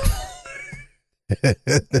marks.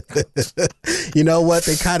 You know what?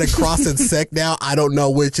 They kind of cross and sec now. I don't know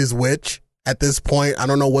which is which at this point. I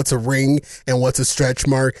don't know what's a ring and what's a stretch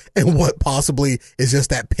mark and what possibly is just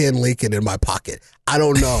that pin leaking in my pocket. I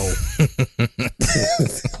don't know.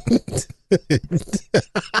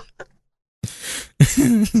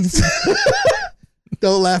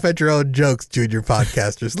 Don't laugh at your own jokes, junior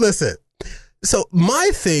podcasters. Listen. So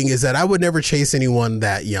my thing is that I would never chase anyone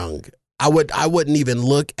that young. I wouldn't even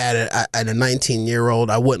look at a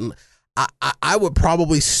 19-year-old. I wouldn't. I would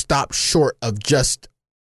probably stop short of just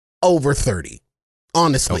over 30,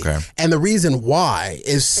 honestly. Okay. And the reason why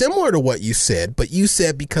is similar to what you said, but you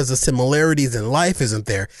said because the similarities in life isn't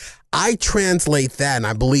there. I translate that, and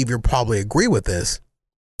I believe you'll probably agree with this.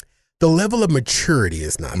 The level of maturity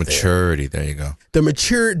is not maturity. There you go. The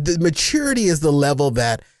maturity is the level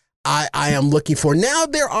that I am looking for. Now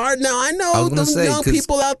I know the young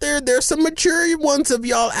people out there, there's some mature ones of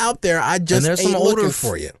y'all out there. I just ain't looking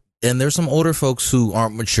for you. And there's some older folks who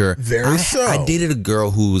aren't mature. I dated a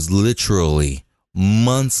girl who was literally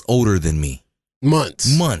months older than me.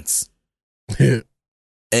 Months.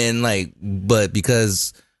 And but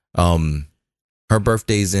because her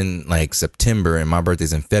birthday's in September and my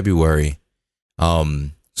birthday's in February,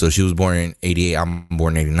 So she was born in 88. I'm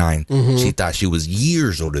born in 89. She thought she was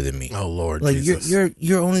years older than me. Oh Lord, like Jesus.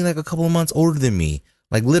 you're only like a couple of months older than me,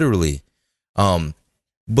 like literally.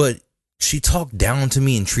 But she talked down to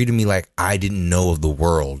me and treated me like I didn't know of the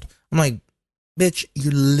world. I'm like, bitch,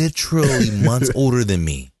 you're literally months older than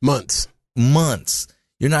me. Months.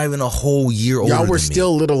 You're not even a whole year older than me. Y'all were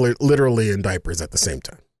still literally in diapers at the same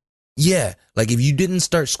time. Yeah, like if you didn't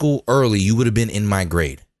start school early, you would have been in my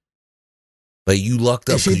grade. Like you lucked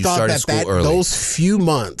up because you started school early. Those few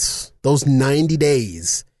months, those 90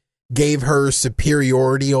 days, gave her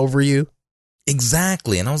superiority over you.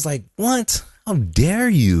 Exactly, and I was like, "What? How dare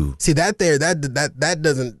you?" See that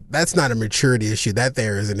that's not a maturity issue. That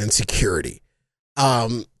there is an insecurity.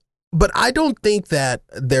 But I don't think that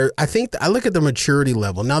I look at the maturity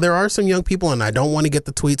level. Now, there are some young people, and I don't want to get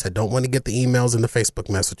the tweets. I don't want to get the emails and the Facebook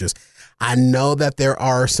messages. I know that there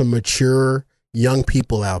are some mature young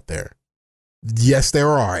people out there. Yes,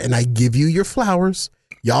 there are. And I give you your flowers.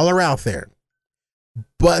 Y'all are out there.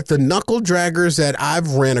 But the knuckle draggers that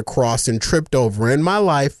I've ran across and tripped over in my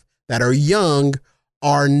life that are young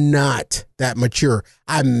are not that mature.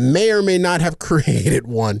 I may or may not have created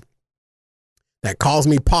one that calls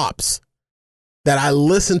me Pops, that I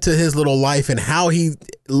listen to his little life and how he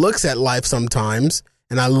looks at life sometimes,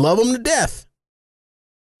 and I love him to death.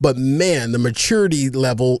 But man, the maturity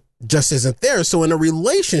level just isn't there. So in a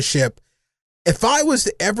relationship, if I was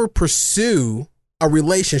to ever pursue a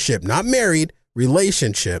relationship, not married,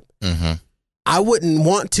 relationship, I wouldn't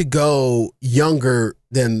want to go younger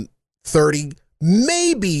than 30,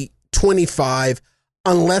 maybe 25,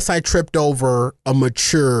 unless I tripped over a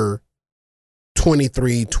mature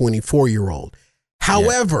 23, 24-year-old.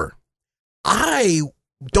 However, I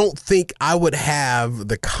don't think I would have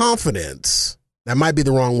the confidence. That might be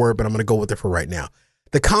the wrong word, but I'm going to go with it for right now.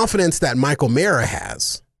 The confidence that Michael Mara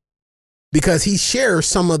has, because he shares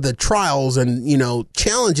some of the trials and,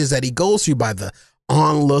 challenges that he goes through by the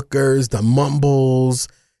onlookers, the mumbles,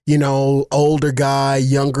 older guy,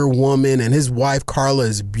 younger woman, and his wife, Carla,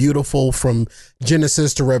 is beautiful from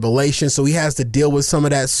Genesis to Revelation. So he has to deal with some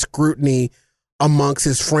of that scrutiny amongst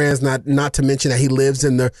his friends, not to mention that he lives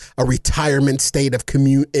in a retirement state of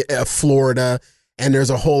Florida, and there's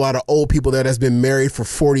a whole lot of old people there that's been married for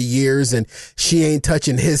 40 years, and she ain't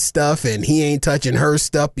touching his stuff, and he ain't touching her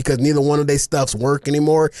stuff because neither one of their stuffs work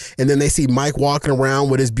anymore. And then they see Mike walking around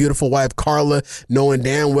with his beautiful wife, Carla, knowing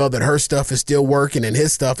damn well that her stuff is still working and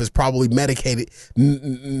his stuff is probably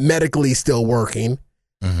medically still working.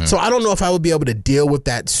 So I don't know if I would be able to deal with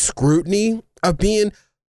that scrutiny of being.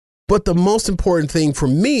 But the most important thing for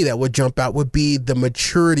me that would jump out would be the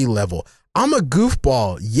maturity level. I'm a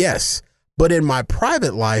goofball, yes, but in my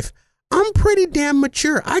private life, I'm pretty damn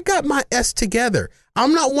mature. I got my S together.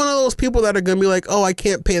 I'm not one of those people that are going to be like, oh, I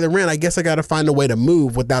can't pay the rent. I guess I got to find a way to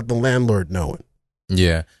move without the landlord knowing.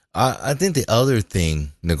 Yeah. I think the other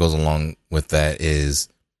thing that goes along with that is,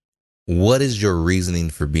 what is your reasoning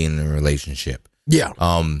for being in a relationship? Yeah.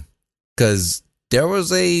 Because there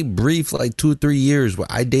was a brief, like 2 or 3 years where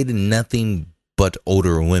I dated nothing but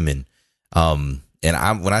older women. And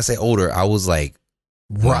when I say older, I was like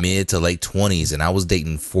mid to late 20s, and I was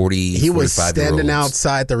dating 40, he was standing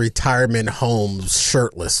outside the retirement homes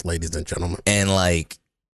shirtless, ladies and gentlemen. And like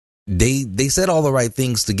they said all the right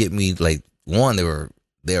things to get me. Like, one, they were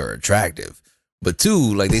attractive, but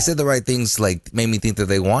two, like they said the right things, like made me think that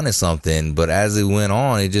they wanted something. But as it went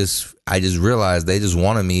on, I just realized they just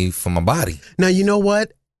wanted me for my body. Now, you know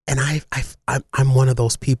what? And I'm one of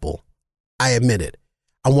those people. I admit it.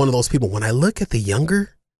 I'm one of those people. When I look at the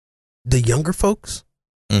younger folks,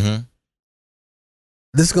 this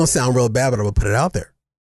is going to sound real bad, but I'm going to put it out there.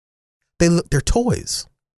 They're toys.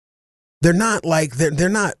 They're not like, they're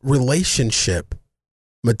not relationship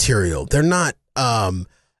material. They're not,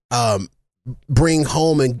 bring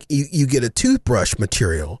home and you get a toothbrush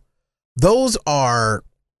material. Those are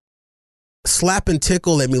slap and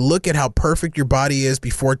tickle. Let me look at how perfect your body is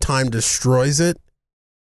before time destroys it.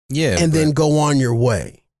 Yeah. And then go on your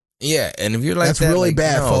way. Yeah. And if you're like, that's really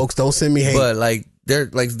bad, folks. Don't send me hate. But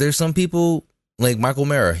there's some people like Michael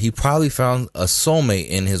Mara. He probably found a soulmate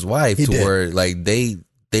in his wife where like they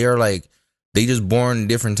are like, they just born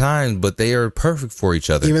different times, but they are perfect for each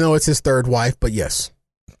other. Even though it's his third wife, but yes.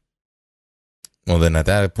 Well, then at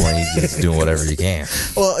that point, he's just doing whatever he can.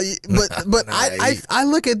 Well, but I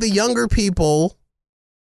look at the younger people,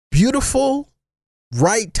 beautiful,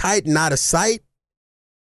 right, tight, not a sight.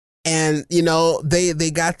 And,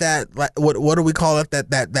 they got that, like, what do we call it?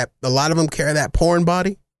 That a lot of them carry that porn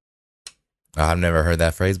body. I've never heard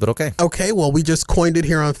that phrase, but okay. Okay, well, we just coined it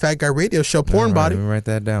here on Fat Guy Radio Show, porn body. Let me write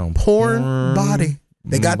that down. Porn body.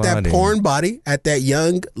 They got that porn body at that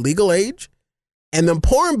young legal age. And the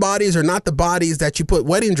porn bodies are not the bodies that you put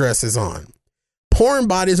wedding dresses on. Porn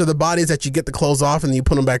bodies are the bodies that you get the clothes off and you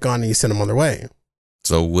put them back on and you send them on their way.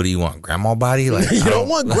 So what do you want? Grandma body? Like you don't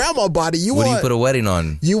want grandma body. What do you put a wedding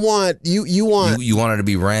on? You want you want her to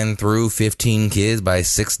be ran through 15 kids by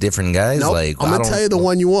 6 different guys? Nope. Like I'm gonna tell you the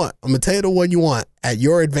one you want. I'm gonna tell you the one you want at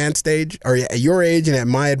your advanced stage, or at your age and at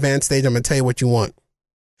my advanced stage. I'm gonna tell you what you want.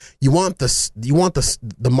 You want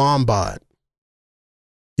the mom bod.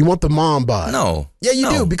 You want the mom bod. No. Yeah, you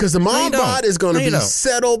do, because the mom bod is going to be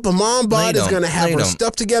settled. The mom bod is going to have her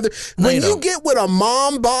stuff together. When you get with a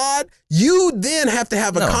mom bod, you then have to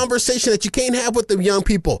have a conversation that you can't have with the young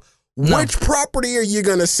people. Which property are you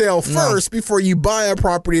going to sell first before you buy a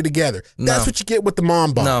property together? That's what you get with the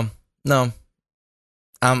mom bod. No.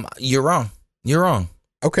 You're wrong. You're wrong.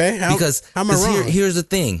 Okay. How am I wrong? Here's the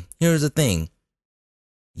thing.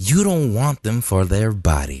 You don't want them for their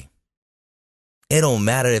body. It don't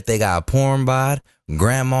matter if they got a porn bod,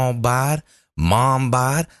 grandma bod, mom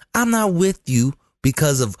bod. I'm not with you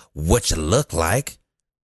because of what you look like.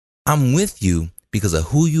 I'm with you because of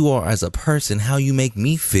who you are as a person, how you make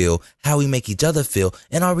me feel, how we make each other feel,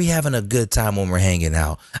 and are we having a good time when we're hanging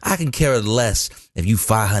out? I can care less if you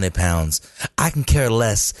 500 pounds. I can care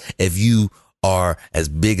less if you are as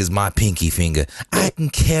big as my pinky finger. I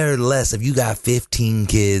can care less if you got 15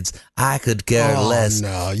 kids. I could care less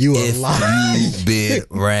if you've been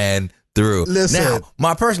ran through. Listen. Now,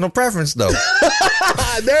 my personal preference, though.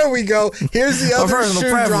 There we go. Here's the other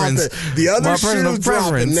shoe dropping. The other shoe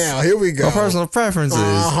dropping. Now, here we go. My personal preference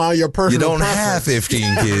is your personal you don't preference. have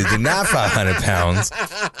 15 kids and not 500 pounds.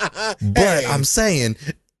 But I'm saying,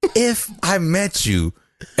 if I met you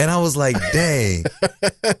and I was like, dang,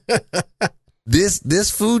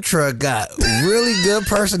 This food truck got really good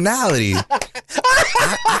personality.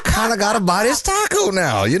 I kind of got to buy this taco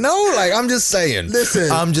now, you know? Like, I'm just saying. Listen,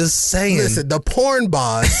 the porn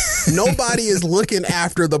bods, nobody is looking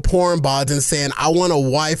after the porn bods and saying, I want to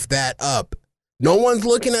wife that up. No one's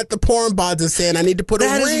looking at the porn bods and saying, I need to put a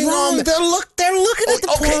ring on that. They're looking at the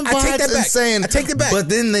porn bods and saying, I take that back. But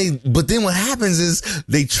then what happens is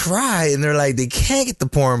they try and they're like, they can't get the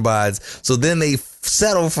porn bods. So then they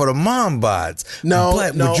settle for the mom bods.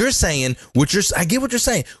 What you're saying, I get what you're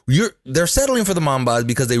saying. They're settling for the mom bods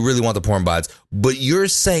because they really want the porn bods. But you're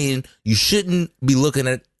saying you shouldn't be looking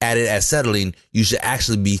at it as settling. You should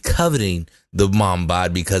actually be coveting the mom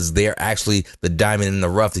bod because they're actually the diamond in the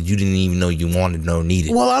rough that you didn't even know you wanted or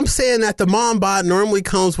needed. Well, I'm saying that the mom bod normally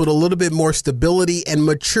comes with a little bit more stability and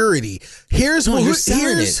maturity. Here's who's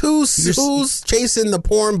chasing the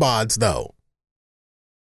porn bods, though.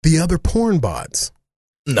 The other porn bods.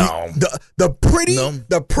 No. The pretty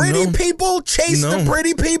people chase the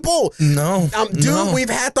pretty people. No. We've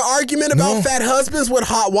had the argument about fat husbands with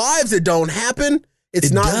hot wives. It don't happen. It's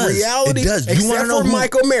not reality. It does. Except for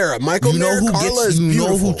Michael Mara. Michael Mara Carla is beautiful. You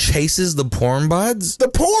know who chases the porn bods? The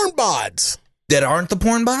porn bods. That aren't the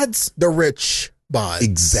porn bods? The rich bods.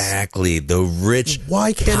 Exactly. The rich.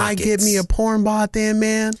 Why can't I get me a porn bod then,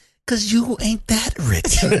 man? Because you ain't that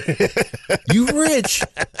rich. You rich.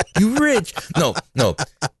 No.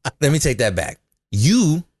 Let me take that back.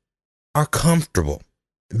 You are comfortable.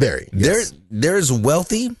 Very. Yes. There's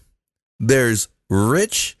wealthy. There's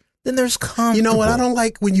rich. Then there's comfortable. You know what? I don't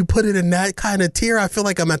like when you put it in that kind of tier. I feel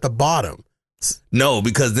like I'm at the bottom. No,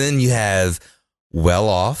 because then you have well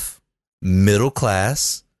off, middle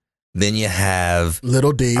class. Then you have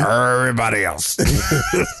little D. Everybody else.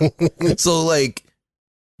 So like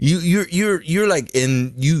you're like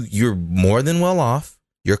you're more than well off.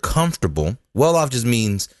 You're comfortable. Well off just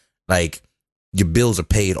means like your bills are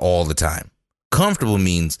paid all the time. Comfortable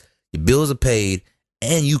means your bills are paid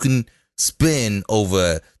and you can spend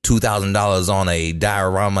over $2,000 on a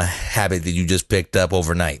diorama habit that you just picked up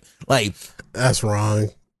overnight. Like that's wrong.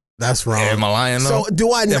 Am I lying though?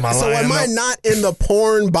 So am I not in the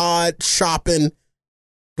porn bod shopping?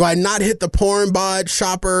 Do I not hit the porn bod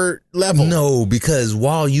shopper level? No, because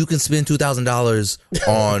while you can spend $2,000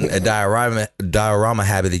 on a diorama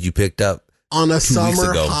habit that you picked up on a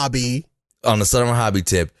summer hobby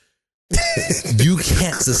tip, you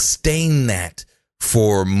can't sustain that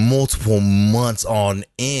for multiple months on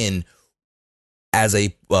end as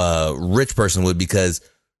a rich person would, because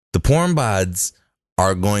the porn bods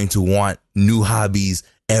are going to want new hobbies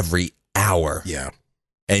every hour. Yeah.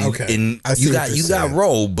 And, and you got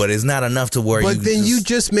roll, but it's not enough to where you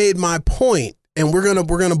just made my point, and we're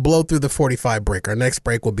gonna blow through the 45 break. Our next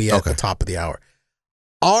break will be at the top of the hour.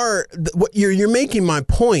 You're making my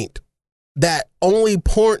point that only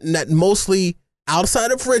porn, that mostly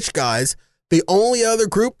outside of rich guys, The only other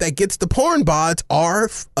group that gets the porn bods are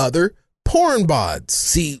other porn bods.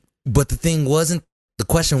 See, but the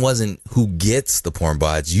question wasn't who gets the porn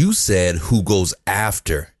bods. You said who goes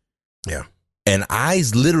after. Yeah. And I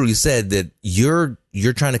literally said that you're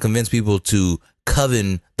trying to convince people to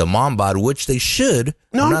coven the mom bod, which they should.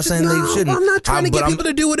 No, I'm not saying they shouldn't. I'm not trying to get people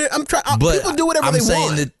to do it. People do whatever they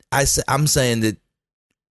want. I'm saying that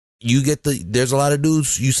you get there's a lot of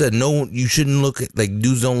dudes. You said no, you shouldn't look at, like,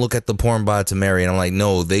 dudes don't look at the porn bod to marry. And I'm like,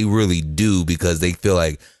 no, they really do, because they feel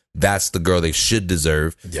like that's the girl they should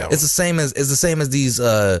deserve. Yeah. It's the same as these,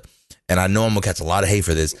 and I know I'm gonna catch a lot of hate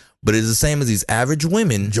for this, but it's the same as these average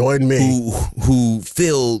women. Join me. Who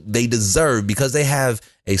feel they deserve, because they have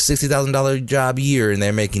a $60,000 job a year and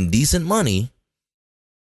they're making decent money.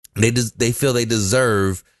 They feel they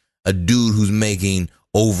deserve a dude who's making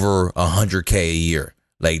over $100K a year.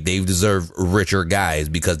 Like, they deserve richer guys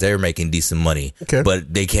because they're making decent money. Okay.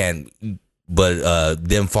 But they can't. But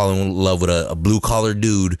them falling in love with a blue collar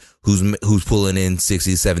dude who's pulling in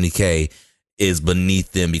 60, 70K is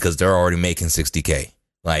beneath them because they're already making 60K.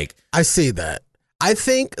 Like, I see that. I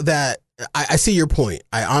think that I see your point.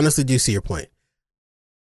 I honestly do see your point.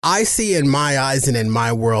 I see in my eyes and in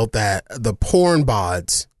my world that the porn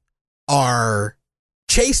bods are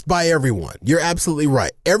chased by everyone. You're absolutely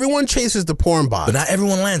right. Everyone chases the porn bod, but not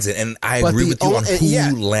everyone lands it, and I agree with you on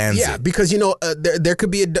who lands it. Yeah, because there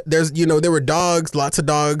could be there were dogs, lots of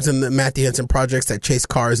dogs in the Matthew Henson projects that chase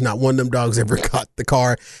cars. Not one of them dogs ever got the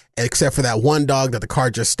car, except for that one dog that the car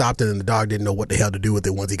just stopped, and then the dog didn't know what the hell to do with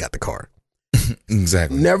it once he got the car.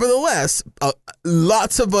 Exactly. Nevertheless,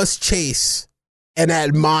 lots of us chase and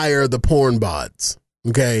admire the porn bods.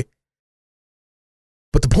 Okay,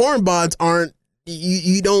 but the porn bods aren't.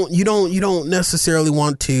 You don't necessarily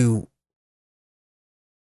want to.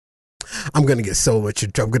 I'm gonna get in so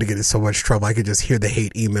much trouble. I could just hear the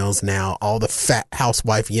hate emails now. All the fat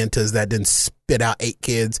housewife yentas that didn't spit out 8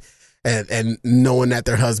 kids, and knowing that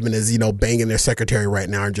their husband is banging their secretary right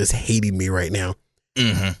now and just hating me right now.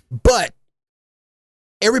 Mm-hmm. But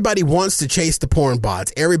everybody wants to chase the porn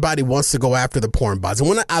bods. Everybody wants to go after the porn bods. And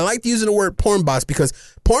when I like using the word porn bods, because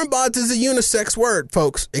porn bods is a unisex word,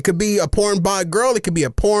 folks. It could be a porn bod girl. It could be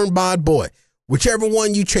a porn bod boy, whichever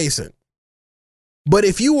one you chasing. But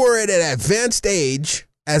if you were at an advanced age,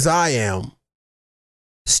 as I am,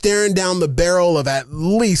 staring down the barrel of at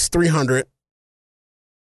least 300,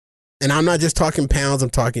 and I'm not just talking pounds,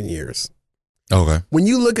 I'm talking years. Okay. When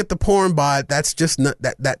you look at the porn bod, that's just not,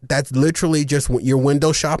 that's literally just your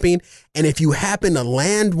window shopping. And if you happen to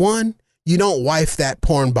land one, you don't wife that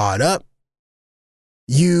porn bod up.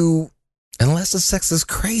 Unless the sex is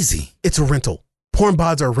crazy. It's a rental. Porn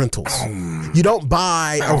bods are rentals. You don't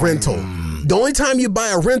buy a rental. The only time you buy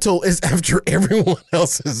a rental is after everyone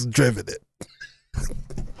else has driven it.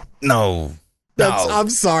 No. I'm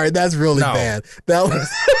sorry. That's really bad. That was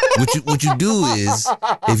what you do is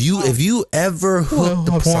if you ever hook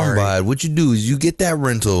the porn bod, what you do is you get that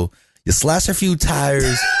rental, you slash a few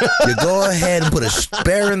tires, you go ahead and put a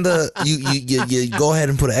spare in the you go ahead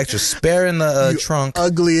and put an extra spare in the trunk,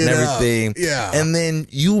 ugly and everything. Up. Yeah. And then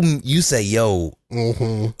you say, yo,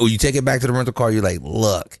 or you take it back to the rental car, you're like,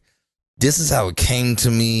 look, this is how it came to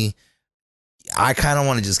me. I kind of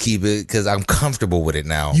want to just keep it because I'm comfortable with it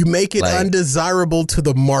now. You make it undesirable to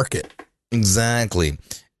the market. Exactly.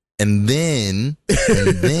 And then this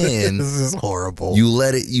is horrible. You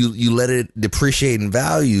let it depreciate in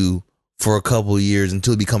value for a couple of years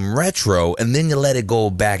until it become retro, and then you let it go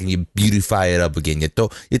back and you beautify it up again. You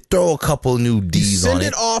throw a couple new D's on it.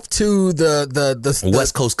 Send it off to the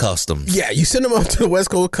West Coast Customs. Yeah, you send them off to the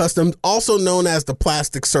West Coast Customs, also known as the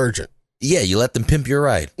plastic surgeon. Yeah, you let them pimp your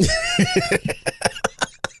ride.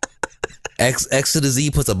 X to the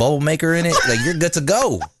Z puts a bubble maker in it. Like, you're good to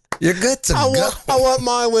go. You're good to go. I want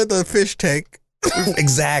mine with a fish tank.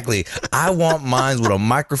 Exactly. I want mine with a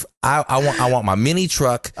micro. I want my mini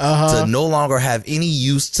truck to no longer have any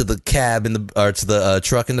use to the cab or to the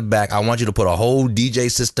truck in the back. I want you to put a whole DJ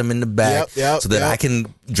system in the back so that I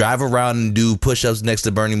can drive around and do push-ups next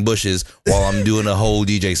to burning bushes while I'm doing a whole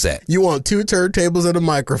DJ set. You want 2 turntables and a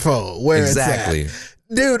microphone. Where exactly, it's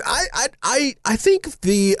at. Dude. I think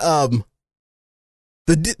the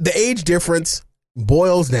age difference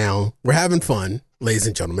boils down. We're having fun, ladies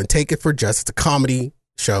and gentlemen. Take it for just. It's a comedy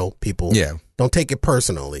show, people. Yeah. Don't take it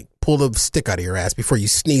personally. Pull the stick out of your ass before you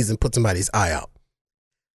sneeze and put somebody's eye out.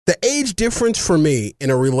 The age difference for me in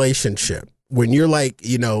a relationship, when you're like,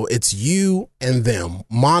 it's you and them,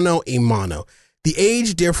 mano a mano, the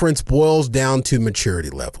age difference boils down to maturity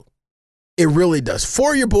level. It really does.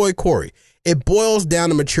 For your boy Corey, It boils down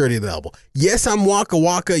to maturity level. Yes, I'm waka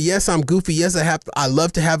waka. Yes, I'm goofy. Yes, I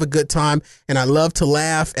love to have a good time and I love to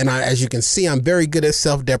laugh. And as you can see, I'm very good at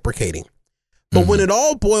self-deprecating. But when it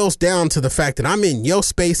all boils down to the fact that I'm in your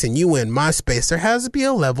space and you in my space, there has to be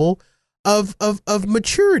a level of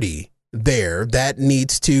maturity there that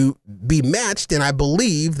needs to be matched. And I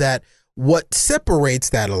believe that what separates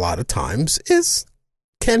that a lot of times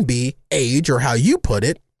can be age, or how you put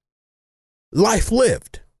it, life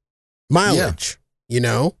lived, mileage,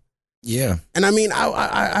 Yeah. And I mean,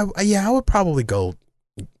 I would probably go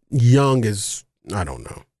young as, I don't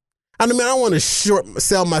know. I mean, I don't want to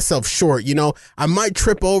sell myself short. I might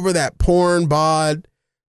trip over that porn bod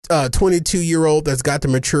 22-year-old that's got the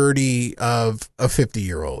maturity of a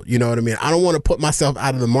 50-year-old. You know what I mean? I don't want to put myself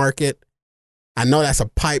out of the market. I know that's a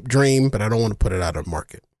pipe dream, but I don't want to put it out of the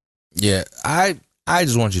market. Yeah, I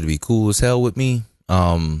just want you to be cool as hell with me.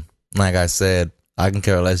 Like I said, I can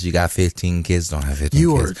care less if you got 15 kids, don't have 15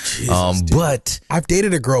 you kids. Are Jesus, but I've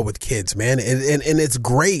dated a girl with kids, man, and it's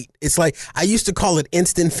great. It's like, I used to call it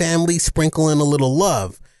instant family, sprinkling a little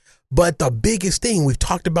love. But the biggest thing, we've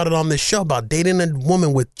talked about it on this show, about dating a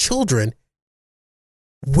woman with children,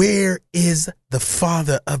 where is the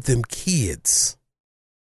father of them kids?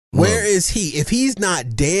 Where is he? If he's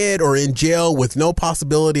not dead or in jail with no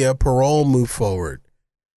possibility of parole, move forward.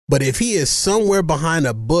 But if he is somewhere behind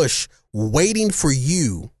a bush waiting for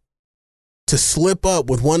you to slip up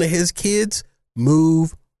with one of his kids,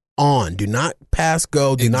 move on. Do not pass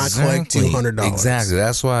go. Do not collect $200. Exactly.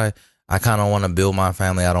 That's why I kind of want to build my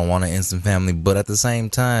family. I don't want an instant family. But at the same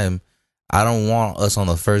time, I don't want us on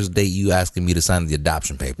the first date you asking me to sign the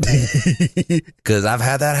adoption paper. Because I've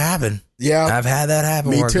had that happen. Yeah. I've had that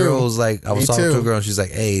happen. Me where too. A girl was like, I was talking to a girl and she's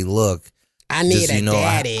like, hey, look, I need a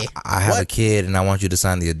daddy. I have a kid and I want you to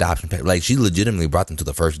sign the adoption paper. Like, she legitimately brought them to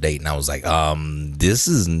the first date, and I was like, this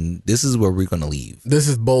is where we're gonna leave. This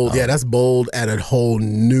is bold. Yeah, that's bold at a whole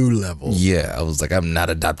new level. Yeah, I was like, I'm not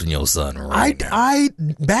adopting your son right now. I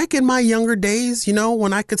back in my younger days,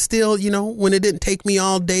 when I could still, when it didn't take me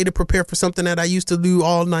all day to prepare for something that I used to do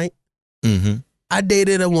all night. Mm-hmm. I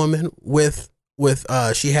dated a woman with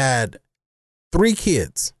she had 3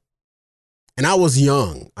 kids. And I was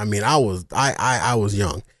young. I mean, I was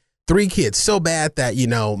young. 3 kids, so bad that,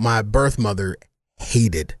 my birth mother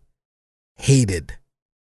hated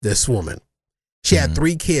this woman. She had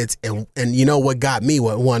 3 kids, and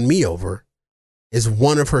what won me over is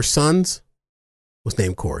one of her sons was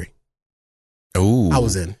named Corey. Oh, I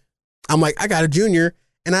was in. I'm like, I got a junior,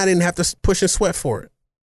 and I didn't have to push and sweat for it.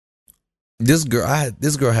 This girl had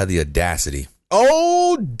the audacity.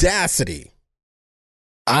 Audacity.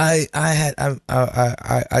 I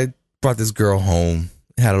brought this girl home,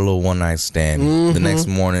 had a little one night stand. Mm-hmm. The next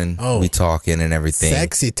morning, we talking and everything.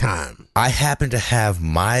 Sexy time. I happened to have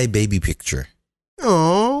my baby picture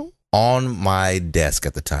Oh, on my desk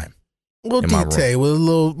at the time. little detail with a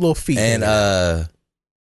little feet. And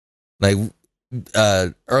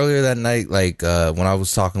earlier that night, when I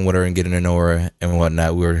was talking with her and getting to know her and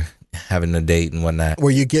whatnot, we were having a date and whatnot.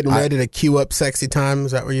 Were you getting ready to queue up sexy time?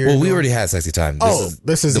 Is that what you're doing? We already had sexy time.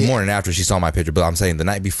 This is the morning after she saw my picture, but I'm saying the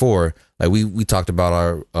night before, we talked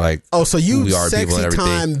about our so you who we are, sexy people and everything.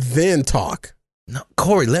 time then talk. No,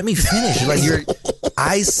 Corey, let me finish.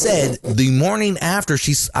 I said the morning after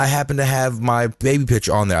I happened to have my baby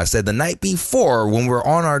picture on there. I said the night before when we were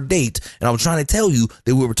on our date, and I was trying to tell you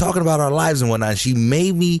that we were talking about our lives and whatnot. And she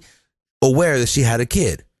made me aware that she had a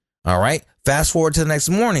kid. All right. Fast forward to the next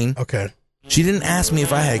morning. Okay. She didn't ask me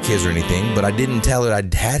if I had kids or anything, but I didn't tell her I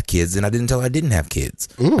had kids, and I didn't tell her I didn't have kids.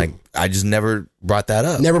 I just never brought that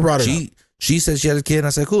up. Never brought it up. She said she had a kid, and I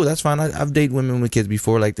said, cool, that's fine. I've dated women with kids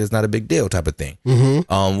before. There's not a big deal type of thing.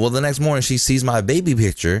 Mm-hmm. Well, the next morning, she sees my baby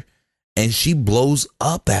picture, and she blows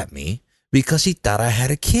up at me because she thought I had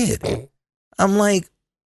a kid. I'm like,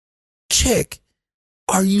 chick,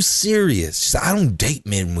 are you serious? She said, I don't date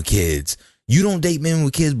men with kids. You don't date men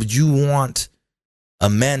with kids, but you want a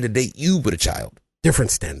man to date you with a child. Different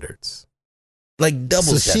standards. Double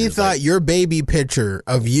So standards. she thought your baby picture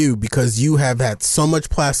of you, because you have had so much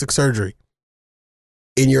plastic surgery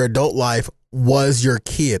in your adult life, was your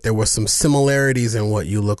kid. There were some similarities in what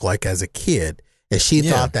you look like as a kid. And she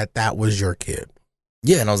thought that was your kid.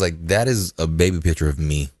 Yeah, and I was like, that is a baby picture of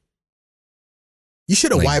me. You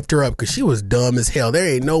should have wiped her up, because she was dumb as hell.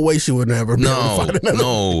 There ain't no way she would ever be able to find another.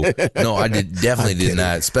 No, I definitely did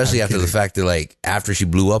not. Especially after the fact that after she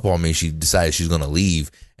blew up on me, she decided she's gonna leave,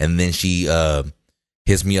 and then she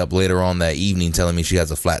hits me up later on that evening telling me she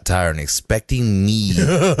has a flat tire and expecting me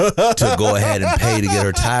to go ahead and pay to get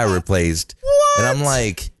her tire replaced. What? And I'm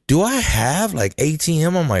like, do I have like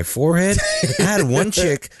ATM on my forehead? I had one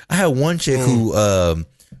chick who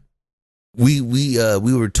we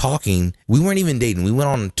were talking. We weren't even dating. We went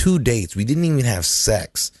on 2 dates. We didn't even have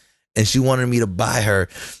sex. And she wanted me to buy her.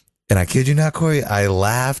 And I kid you not, Corey, I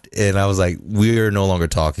laughed and I was like, we're no longer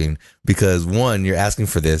talking because 1, you're asking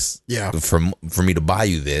for this. Yeah. For me to buy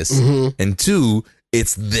you this. Mm-hmm. And 2,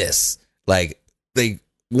 it's this. Like,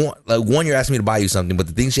 one, you're asking me to buy you something, but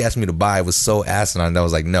the thing she asked me to buy was so asinine that I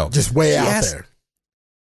was like, no. Just way out there.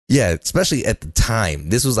 Yeah, especially at the time.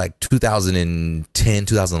 This was like 2010,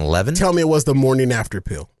 2011. Tell me it was the morning after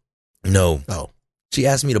pill. No. Oh. She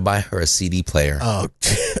asked me to buy her a CD player. Oh.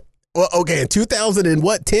 Well, okay, in 2000 and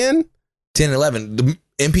what, 10? 10, 11. The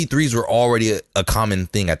MP3s were already a common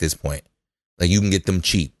thing at this point. Like, you can get them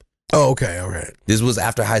cheap. Oh, okay, all right. This was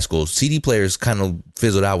after high school. CD players kind of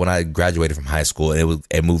fizzled out when I graduated from high school. And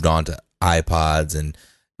it moved on to iPods, and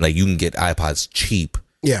like you can get iPods cheap.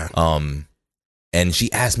 Yeah. And she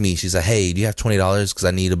asked me, she said, hey, do you have $20? Because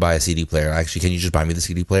I need to buy a CD player. Actually, can you just buy me the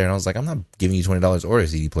CD player? And I was like, I'm not giving you $20 or a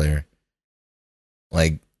CD player.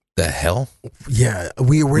 Like, the hell? Yeah,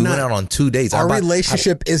 we went out on 2 dates. Our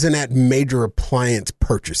relationship isn't at major appliance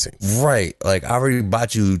purchasing. Right. Like, I already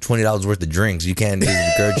bought you $20 worth of drinks. You can't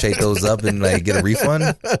just regurgitate those up and like get a refund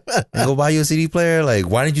and go buy you a CD player. Like,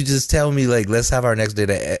 why didn't you just tell me, like, let's have our next date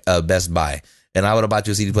at Best Buy? And I would have bought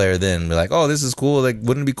you a CD player then. Be like, oh, this is cool. Like,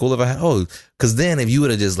 wouldn't it be cool if I had, because then if you would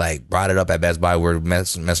have just like brought it up at Best Buy, we're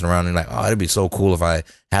messing around and like, oh, it'd be so cool if I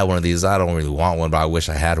had one of these. I don't really want one, but I wish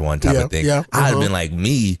I had one type of thing. Yeah, I'd have been like,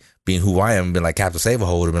 me being who I am, been like Captain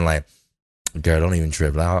Save-A-Hole, would have been like, girl, don't even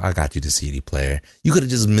trip. I got you the CD player. You could have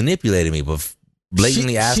just manipulated me, but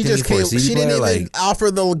blatantly asking me for a CD player. She didn't even offer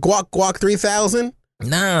the Guac 3000?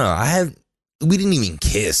 No, we didn't even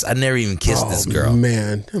kiss. I never even kissed this girl.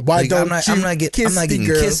 Man, why don't I'm not getting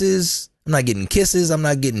kisses. I'm not getting kisses. I'm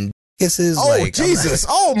not getting kisses. Oh, like, Jesus!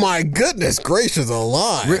 Oh my goodness gracious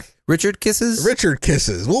alive! Richard kisses.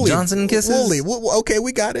 Johnson kisses. Okay,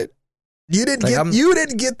 we got it. You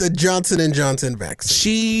didn't get the Johnson & Johnson vaccine.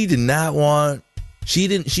 She did not want. She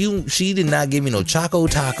did not give me no Choco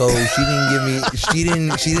Taco. She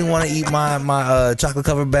didn't want to eat my chocolate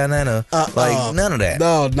covered banana. Like none of that.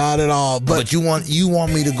 No, not at all. But you want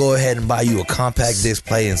me to go ahead and buy you a compact disc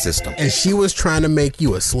playing system. And she was trying to make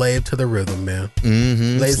you a slave to the rhythm, man.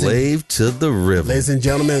 Mm-hmm. Slave to the rhythm. Ladies and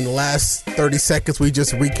gentlemen, in the last 30 seconds, we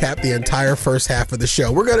just recapped the entire first half of the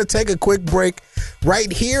show. We're going to take a quick break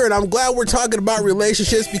right here, and I'm glad we're talking about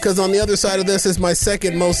relationships because on the other side of this is my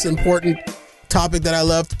second most important topic that I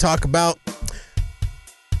love to talk about: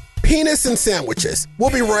 penis and sandwiches. We'll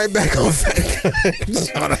be right back on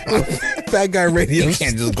Fat Guy Radio. You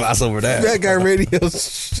can't just gloss over that. Fat Guy Radio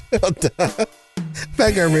Show.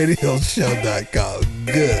 FatGuyRadioShow.com.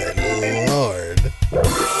 Good Lord.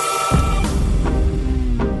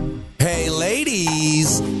 Hey,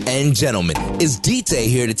 ladies and gentlemen, it's D-Tay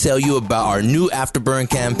here to tell you about our new Afterburn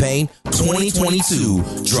campaign,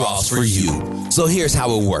 2022 Draws for You. So here's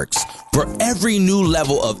how it works. For every new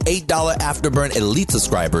level of $8 Afterburn Elite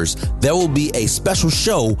subscribers, there will be a special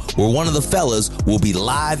show where one of the fellas will be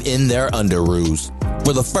live in their underoos.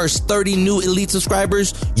 For the first 30 new Elite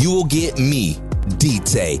subscribers, you will get me,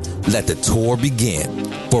 D-Tay. Let the tour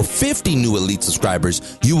begin. For 50 new Elite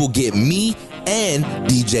subscribers, you will get me and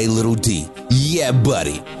DJ Little D. Yeah,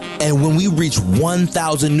 buddy. And when we reach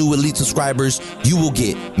 1,000 new Elite subscribers, you will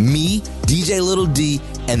get me, DJ Little D,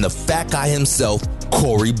 and the fat guy himself,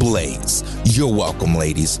 Corey Blaze. You're welcome,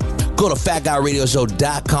 ladies. Go to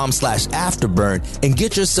fatguyradioshow.com/afterburn and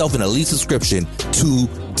get yourself an Elite subscription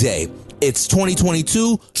today. It's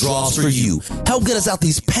 2022 Draws for You. Help get us out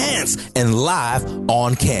these pants and live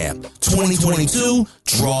on cam. 2022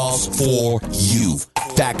 Draws for You.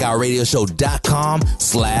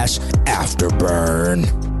 fatguyradioshow.com/afterburn.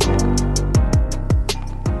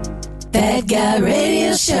 Fat Guy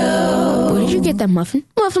Radio Show. Where did you get that muffin?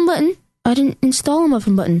 Muffin button. I didn't install a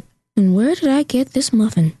muffin button. And where did I get this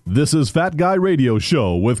muffin? This is Fat Guy Radio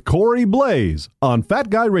Show with Corey Blaze on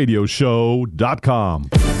fatguyradioshow.com.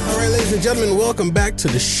 All right, ladies and gentlemen, welcome back to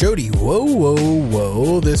the showdy.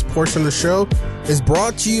 Whoa. This portion of the show is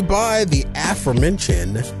brought to you by the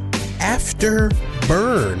aforementioned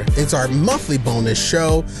Afterburn. It's our monthly bonus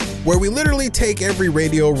show where we literally take every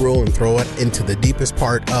radio rule and throw it into the deepest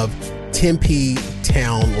part of Tempe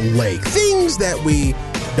Town Lake. Things that we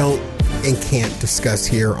don't and can't discuss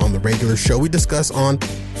here on the regular show. We discuss on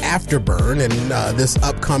Afterburn, and this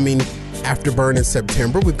upcoming Afterburn in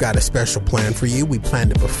September, we've got a special plan for you. We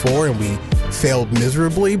planned it before and we failed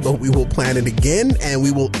miserably, but we will plan it again and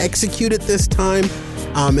we will execute it this time.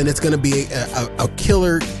 And it's going to be a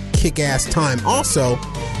killer kick-ass time. Also,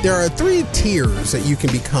 there are 3 tiers that you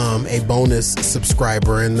can become a bonus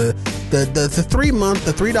subscriber, and the 3-month,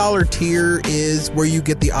 the $3 tier is where you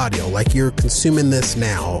get the audio, like you're consuming this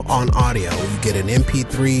now on audio. You get an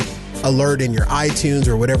MP3 alert in your iTunes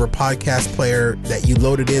or whatever podcast player that you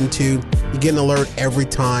load it into. You get an alert every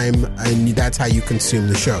time, and that's how you consume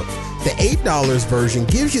the show. The $8 version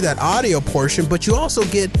gives you that audio portion, but you also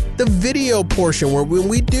get the video portion where when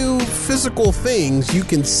we do physical things, you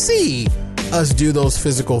can see us do those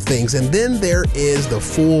physical things. And then there is the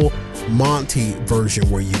full Monty version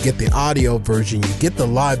where you get the audio version, you get the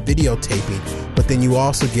live videotaping, but then you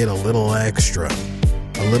also get a little extra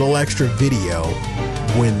video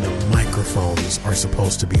when the microphones are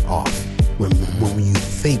supposed to be off, when you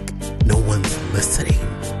think no one's listening.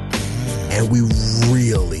 And we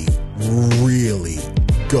really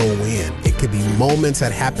go in. It could be moments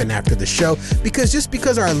that happen after the show, because just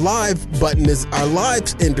because our live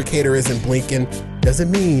indicator isn't blinking doesn't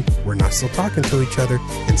mean we're not still talking to each other.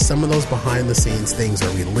 And some of those behind the scenes things are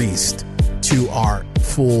released to our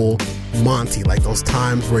full Monty, like those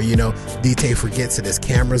times where, DT forgets that his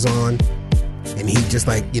camera's on and he just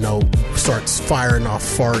starts firing off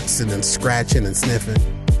farts and then scratching and sniffing.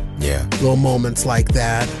 Yeah. Little moments like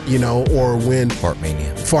that, or when Fart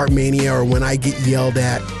mania, or when I get yelled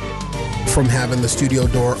at from having the studio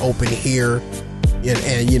door open here,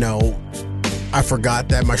 and I forgot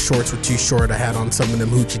that my shorts were too short. I had on some of them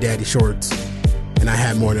hoochie daddy shorts, and I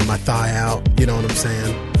had more than my thigh out. You know what I'm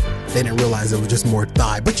saying? They didn't realize it was just more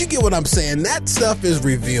thigh, but you get what I'm saying. That stuff is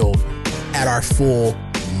revealed at our full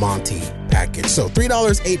Monty package. So $3,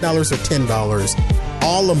 $8, or $10,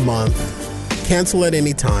 all a month. Cancel at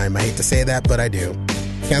any time. I hate to say that, but I do.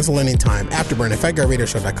 Cancel anytime. Afterburn at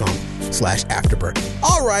fatguyradioshow.com/afterburn.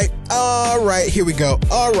 All right. Here we go.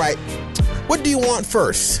 All right. What do you want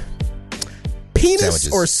first? Penis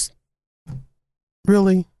Sandwiches. or...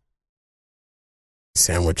 Really?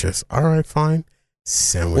 Sandwiches. All right, fine.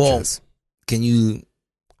 Sandwiches. Well, can you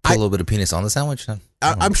put a little bit of penis on the sandwich?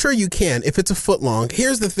 I'm sure you can if it's a foot long.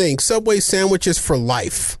 Here's the thing. Subway sandwiches for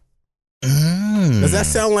life. Does that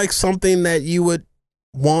sound like something that you would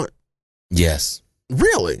want? Yes.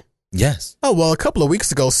 Really? Yes. Oh, well, a couple of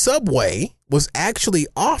weeks ago, Subway was actually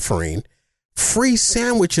offering free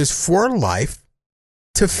sandwiches for life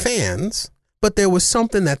to fans, but there was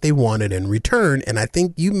something that they wanted in return, and I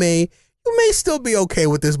think you may still be okay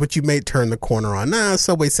with this, but you may turn the corner on.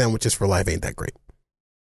 Subway sandwiches for life ain't that great.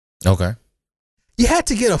 Okay. You had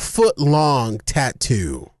to get a foot-long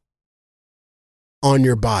tattoo on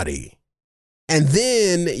your body. And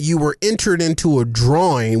then you were entered into a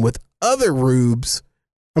drawing with other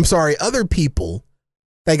people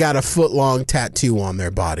that got a foot-long tattoo on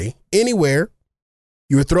their body. Anywhere.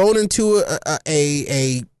 You were thrown into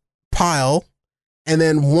a pile, and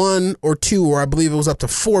then 1 or 2, or I believe it was up to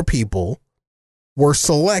 4 people, were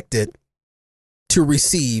selected to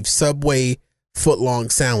receive Subway foot-long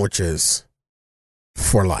sandwiches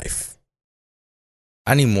for life.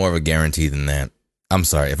 I need more of a guarantee than that. I'm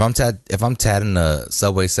sorry if I'm tatting a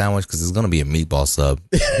Subway sandwich, because it's gonna be a meatball sub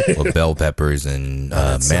with bell peppers and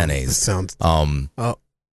mayonnaise.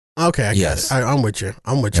 Okay. Yes, I'm with you.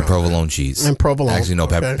 And provolone cheese. And provolone. Actually, no,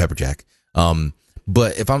 okay. pepper jack.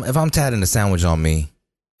 But if I'm tatting a sandwich on me,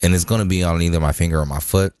 and it's gonna be on either my finger or my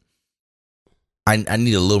foot, I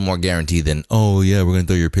need a little more guarantee than, oh yeah, we're gonna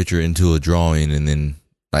throw your picture into a drawing, and then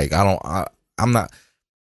I'm not.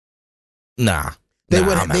 Nah.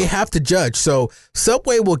 They have to judge. So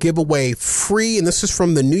Subway will give away free, and this is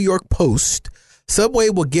from the New York Post. Subway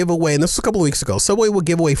will give away, and this was a couple of weeks ago, Subway will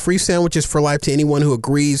give away free sandwiches for life to anyone who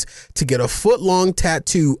agrees to get a foot-long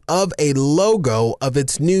tattoo of a logo of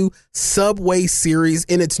its new Subway series,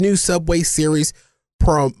 in its new Subway series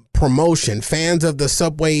promotion. Fans of the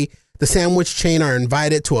sandwich chain are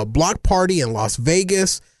invited to a block party in Las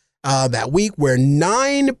Vegas that week, where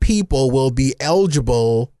 9 people will be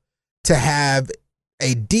eligible to have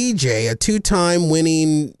a DJ, a 2-time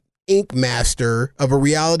winning ink master of a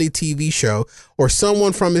reality TV show, or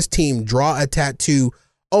someone from his team draw a tattoo.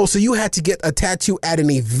 Oh, so you had to get a tattoo at an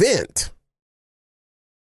event.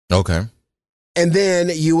 Okay. And then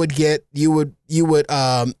you would be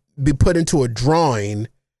put into a drawing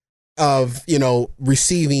of,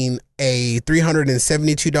 receiving a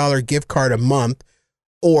 $372 gift card a month,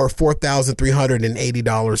 or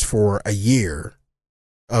 $4,380 for a year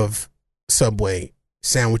of Subway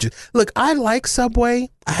sandwiches. Look, I like Subway.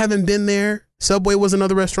 I haven't been there. Subway was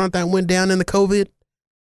another restaurant that went down in the COVID.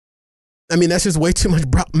 I mean, that's just way too much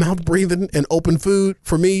mouth breathing and open food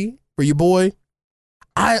for me, for your boy.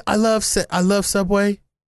 I love Subway.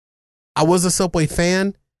 I was a Subway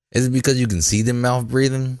fan. Is it because you can see them mouth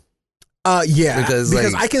breathing? Yeah, Because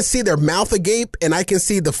like, I can see their mouth agape and I can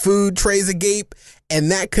see the food trays agape,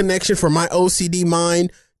 and that connection for my OCD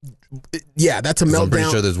mind, yeah, that's a meltdown. I'm pretty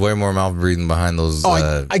sure there's way more mouth breathing behind those.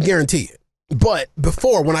 I guarantee it. But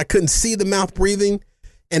before, when I couldn't see the mouth breathing,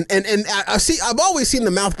 and I've always seen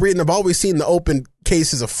the mouth breathing. I've always seen the open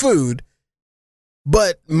cases of food,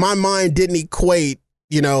 but my mind didn't equate,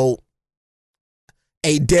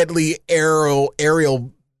 a deadly aerial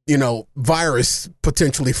virus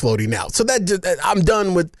potentially floating out. So I'm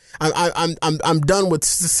done with I'm done with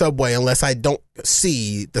Subway unless I don't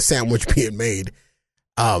see the sandwich being made.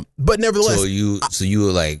 But nevertheless, so you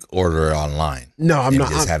would like order it online? No, I'm not.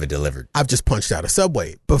 Just have it delivered. I've just punched out a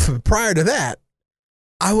Subway. But prior to that,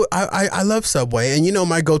 I love Subway, and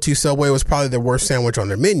my go-to Subway was probably their worst sandwich on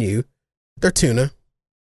their menu, their tuna.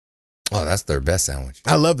 Oh, that's their best sandwich.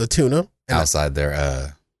 I love the tuna. Outside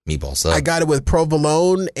their meatball sub. I got it with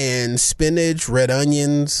provolone and spinach, red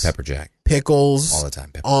onions, pepper jack, pickles, all the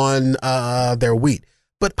time on their wheat.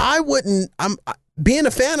 But I wouldn't. I'm being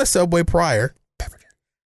a fan of Subway prior. Pepper jack.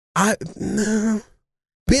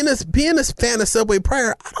 Being a fan of Subway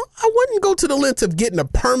prior, I wouldn't go to the length of getting a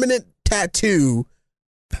permanent tattoo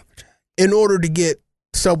in order to get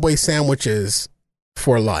Subway sandwiches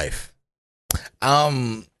for life.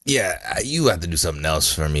 Yeah, you have to do something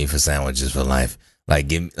else for me for sandwiches for life.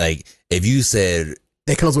 Like if you said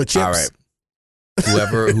that comes with chips. All right,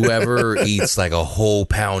 whoever eats like a whole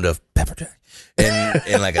pound of pepper jack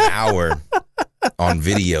in like an hour on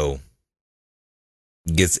video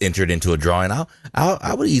gets entered into a drawing.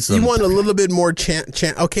 I would eat some. You want a little bit more chant.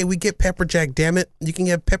 Okay, we get pepper jack. Damn it, you can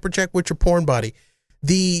get pepper jack with your porn body.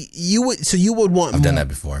 You would want. I've done that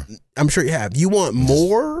before. I'm sure you have. You want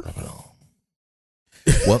more?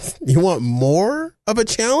 What? You want more of a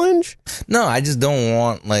challenge? No, I just don't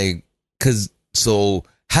want so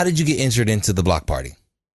how did you get entered into the block party?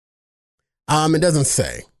 It doesn't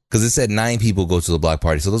say. Because it said 9 people go to the block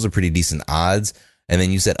party. So those are pretty decent odds. And then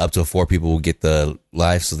you said up to 4 people will get the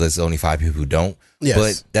life. So there's only 5 people who don't. Yes.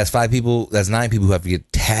 But that's 9 people who have to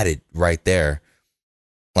get tatted right there.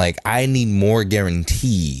 Like, I need more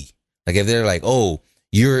guarantee. Like, if they're like, oh,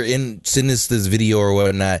 send us this video or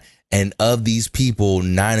whatnot, and of these people,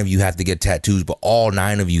 9 of you have to get tattoos, but all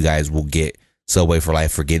 9 of you guys will get Subway for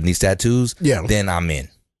life for getting these tattoos, then I'm in.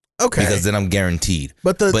 Okay. Because then I'm guaranteed.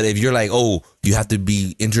 But if you're like, oh, you have to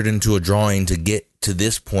be entered into a drawing to get to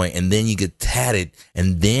this point, and then you get tatted,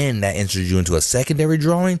 and then that enters you into a secondary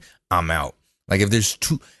drawing, I'm out. Like, if there's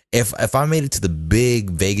if I made it to the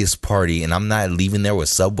big Vegas party and I'm not leaving there with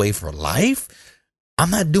Subway for life,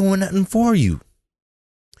 I'm not doing nothing for you.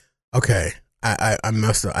 Okay. I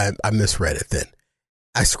misread it then.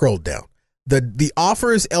 I scrolled down. The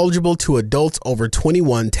offer is eligible to adults over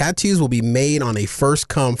 21. Tattoos will be made on a first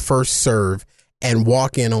come, first serve and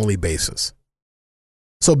walk-in only basis.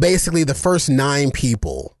 So basically the first 9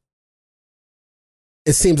 people,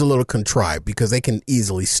 it seems a little contrived because they can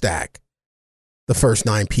easily stack the first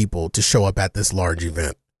 9 people to show up at this large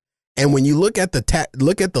event. And when you look at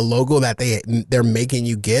the logo that they're making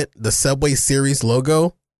you get, the Subway Series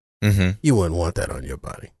logo, you wouldn't want that on your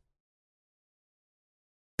body.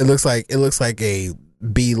 It looks like a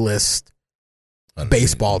B-list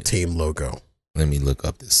baseball team logo. Let me look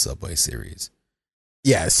up this Subway Series.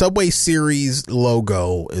 Yeah, Subway Series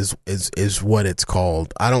logo is what it's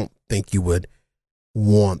called. I don't think you would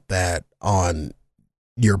want that on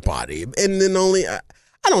your body. And then I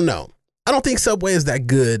don't know. I don't think Subway is that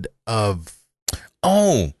good of.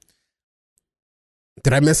 Oh,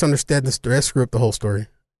 did I misunderstand this? Did I screw up the whole story?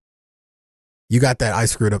 You got that I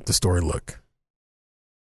screwed up the story look.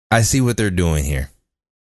 I see what they're doing here.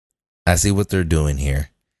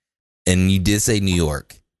 And you did say New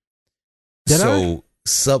York. Did I?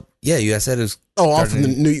 Yeah, you said it was. Oh, off of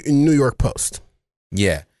the New York Post.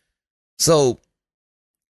 Yeah. So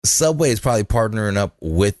Subway is probably partnering up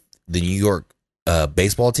with the New York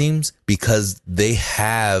baseball teams because they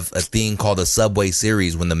have a thing called the Subway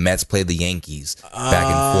Series when the Mets play the Yankees back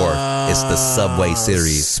and forth. It's the Subway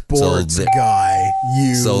Series. Sports guy.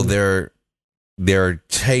 So they're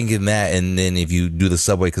taking that, and then if you do the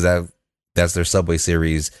Subway, because that's their Subway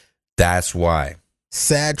Series, that's why.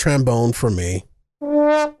 Sad trombone for me.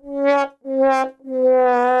 All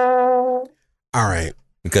right.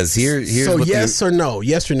 Because here's so what yes or no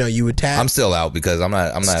you would tag. I'm still out because I'm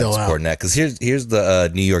not supporting that, because here's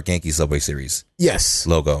the New York Yankees Subway Series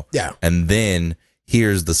logo, and then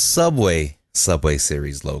here's the Subway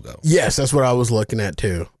Series logo. Yes, that's what I was looking at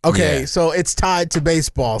too. Okay, so it's tied to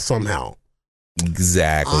baseball somehow.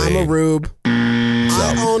 Exactly. I'm a rube.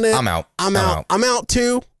 I own it. I'm out. I'm out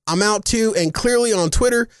too. And clearly on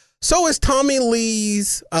Twitter, So is Tommy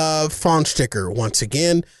Lee's font sticker once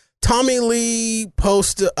again. Tommy Lee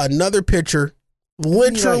posted another picture.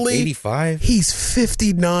 Literally, 85. He's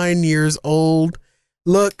 59 years old.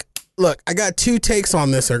 Look, I got two takes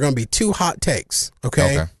on this. They're going to be two hot takes,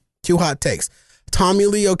 okay? Two hot takes. Tommy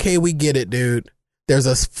Lee, okay, we get it, dude. There's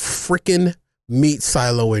a freaking meat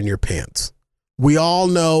silo in your pants. We all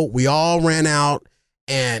know, we all ran out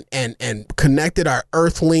and connected our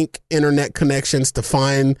Earthlink internet connections to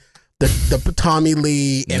find the Tommy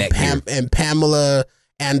Lee and Pamela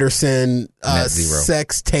Anderson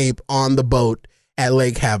sex tape on the boat at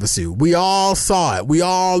Lake Havasu. We all saw it. We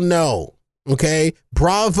all know. Okay.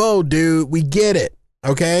 Bravo, dude. We get it.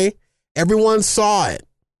 Okay. Everyone saw it.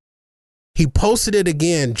 He posted it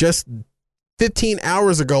again just 15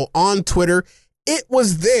 hours ago on Twitter. It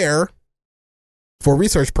was there for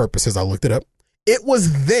research purposes. I looked it up. It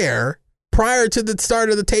was there prior to the start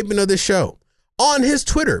of the taping of this show on his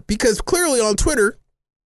Twitter, because clearly on Twitter,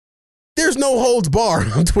 there's no holds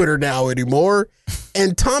barred on Twitter now anymore.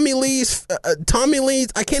 And Tommy Lee's,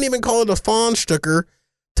 I can't even call it a fawn sticker.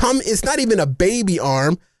 It's not even a baby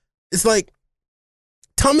arm. It's like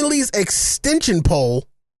Tommy Lee's extension pole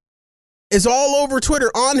is all over Twitter,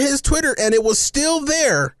 on his Twitter, and it was still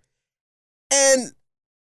there. And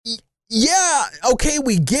yeah, okay,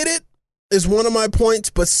 we get it, is one of my points.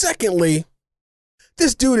 But secondly,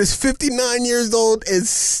 this dude is 59 years old and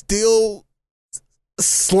still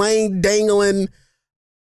dangling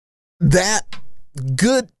that.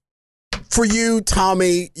 Good for you,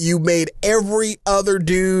 Tommy. You made every other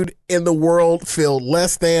dude in the world feel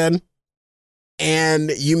less than,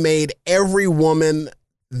 and you made every woman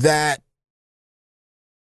that,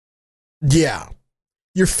 yeah,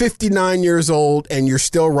 you're 59 years old and you're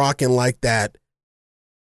still rocking like that.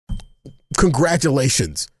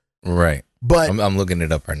 Congratulations. Right. But I'm looking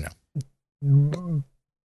it up right now.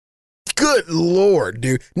 Good Lord,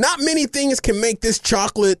 dude. Not many things can make this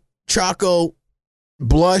Choco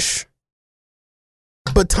blush,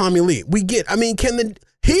 but Tommy Lee. We get, I mean,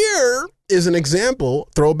 here is an example,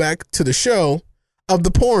 throwback to the show, of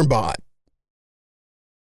the porn bot.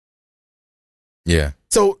 Yeah.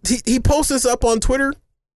 So he posts this up on Twitter.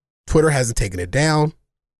 Twitter hasn't taken it down.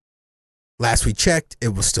 Last we checked,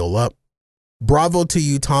 it was still up. Bravo to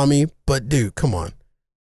you, Tommy. But dude, come on.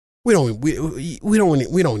 We don't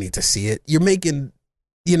need to see it. You're making,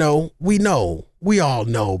 we all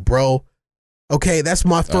know, bro. Okay, that's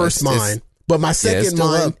my first mind. But my second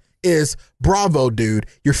mind is bravo, dude.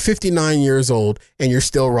 You're 59 years old and you're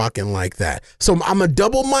still rocking like that. So I'm a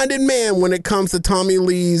double-minded man when it comes to Tommy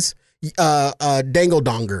Lee's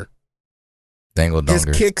dangle-donger. His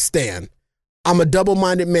kickstand. I'm a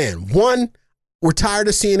double-minded man. One, we're tired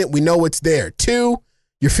of seeing it. We know it's there. Two,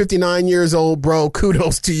 you're 59 years old, bro.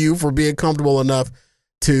 Kudos to you for being comfortable enough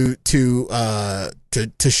to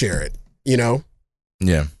share it. Yeah.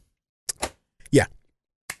 Yeah.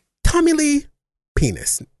 Tommy Lee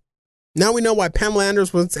penis. Now we know why Pamela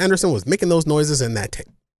Anderson was making those noises in that tape.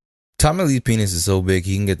 Tommy Lee's penis is so big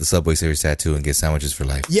he can get the Subway Series tattoo and get sandwiches for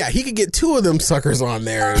life. Yeah, he could get two of them suckers on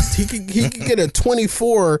there. He could get a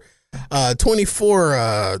 24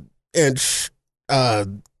 inch. Yeah.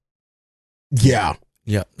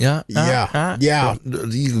 Yeah. You can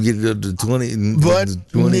get the 20. But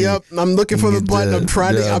 20, yep, I'm looking for the button. I'm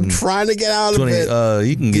trying to get out 20, of it.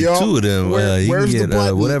 You can get two of them. Where's the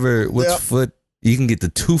button? Whatever. What's foot? You can get the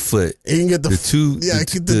 2 foot. You can get the 2. Yeah.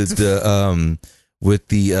 With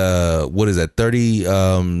the what is that? 30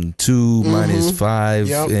 2 minus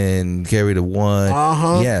 5 and carry the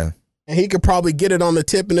 1. Yeah. And he could probably get it on the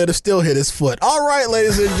tip and it'll still hit his foot. All right,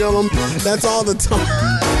 ladies and gentlemen, that's all the time.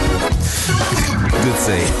 Good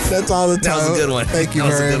save. That's all the time. That was a good one. Thank you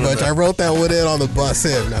very much. I wrote that one in on the bus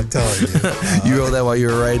in, I'm telling you. You wrote that while you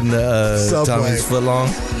were riding Tommy's footlong?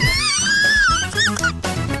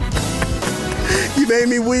 You made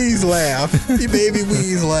me wheeze laugh.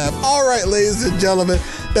 All right, ladies and gentlemen,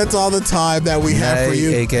 that's all the time that we have for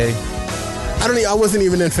you. AK. I wasn't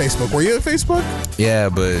even in Facebook. Were you in Facebook? Yeah,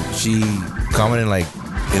 but she commented like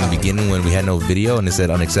in the beginning when we had no video and it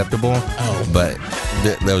said unacceptable. Oh. But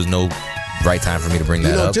there was no right time for me to bring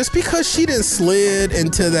that up. Just because she didn't slid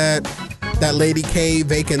into that Lady K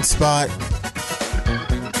vacant spot,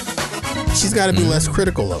 she's got to be less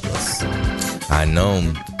critical of us. I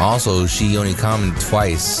know. Also, she only commented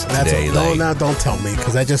twice today. Don't tell me,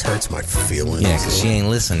 because that just hurts my feelings. Yeah, because she ain't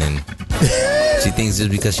listening. She thinks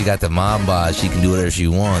just because she got the mob boss, she can do whatever she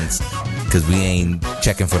wants. Because we ain't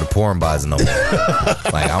checking for the porn bods no more.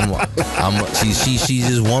 Like she's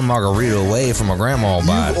just one margarita away from a grandma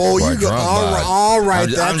bod. All right.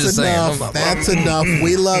 That's enough. That's enough.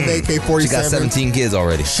 We love AK-47. She got 17 kids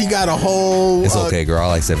already. She got a whole. It's okay, girl. I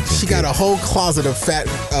like 17. She got a whole closet of Fat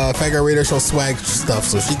Guy Radio Show swag stuff,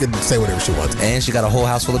 so she can say whatever she wants. And she got a whole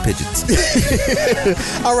house full of pigeons.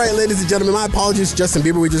 All right, ladies and gentlemen, my apologies, Justin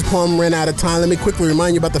Bieber. We just plumb ran out of time. Let me quickly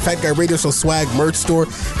remind you about the Fat Guy Radio Show swag merch store.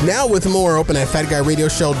 Now with more, open at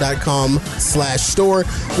fatguyradioshow.com/store.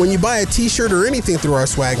 When you buy a t-shirt or anything through our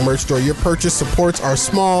swag merch store, your purchase supports our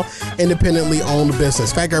small, independently owned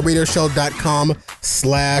business.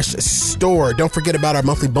 fatguyradioshow.com/store. Don't forget about our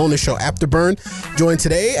monthly bonus show, Afterburn. Join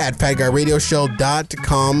today at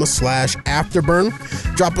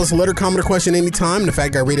fatguyradioshow.com/afterburn. Drop us a letter, comment, or question anytime to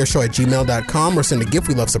fatguyradioshow@gmail.com or send a gift.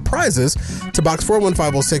 We love surprises to Box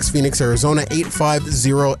 41506, Phoenix, Arizona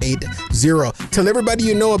 85080. Tell everybody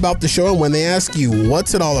you know about the show, and when they ask you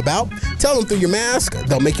what's it all about, tell them through your mask.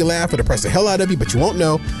 They'll make you laugh or depress the hell out of you, but you won't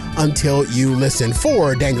know until you listen.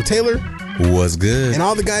 For Daniel Taylor, what's good, and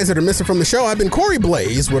all the guys that are missing from the show, I've been Corey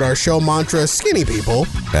Blaze with our show mantra, skinny people.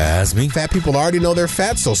 That's me. Fat people already know they're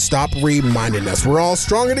fat, so stop reminding us. We're all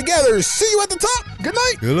stronger together. See you at the top. Good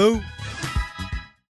night. Hello.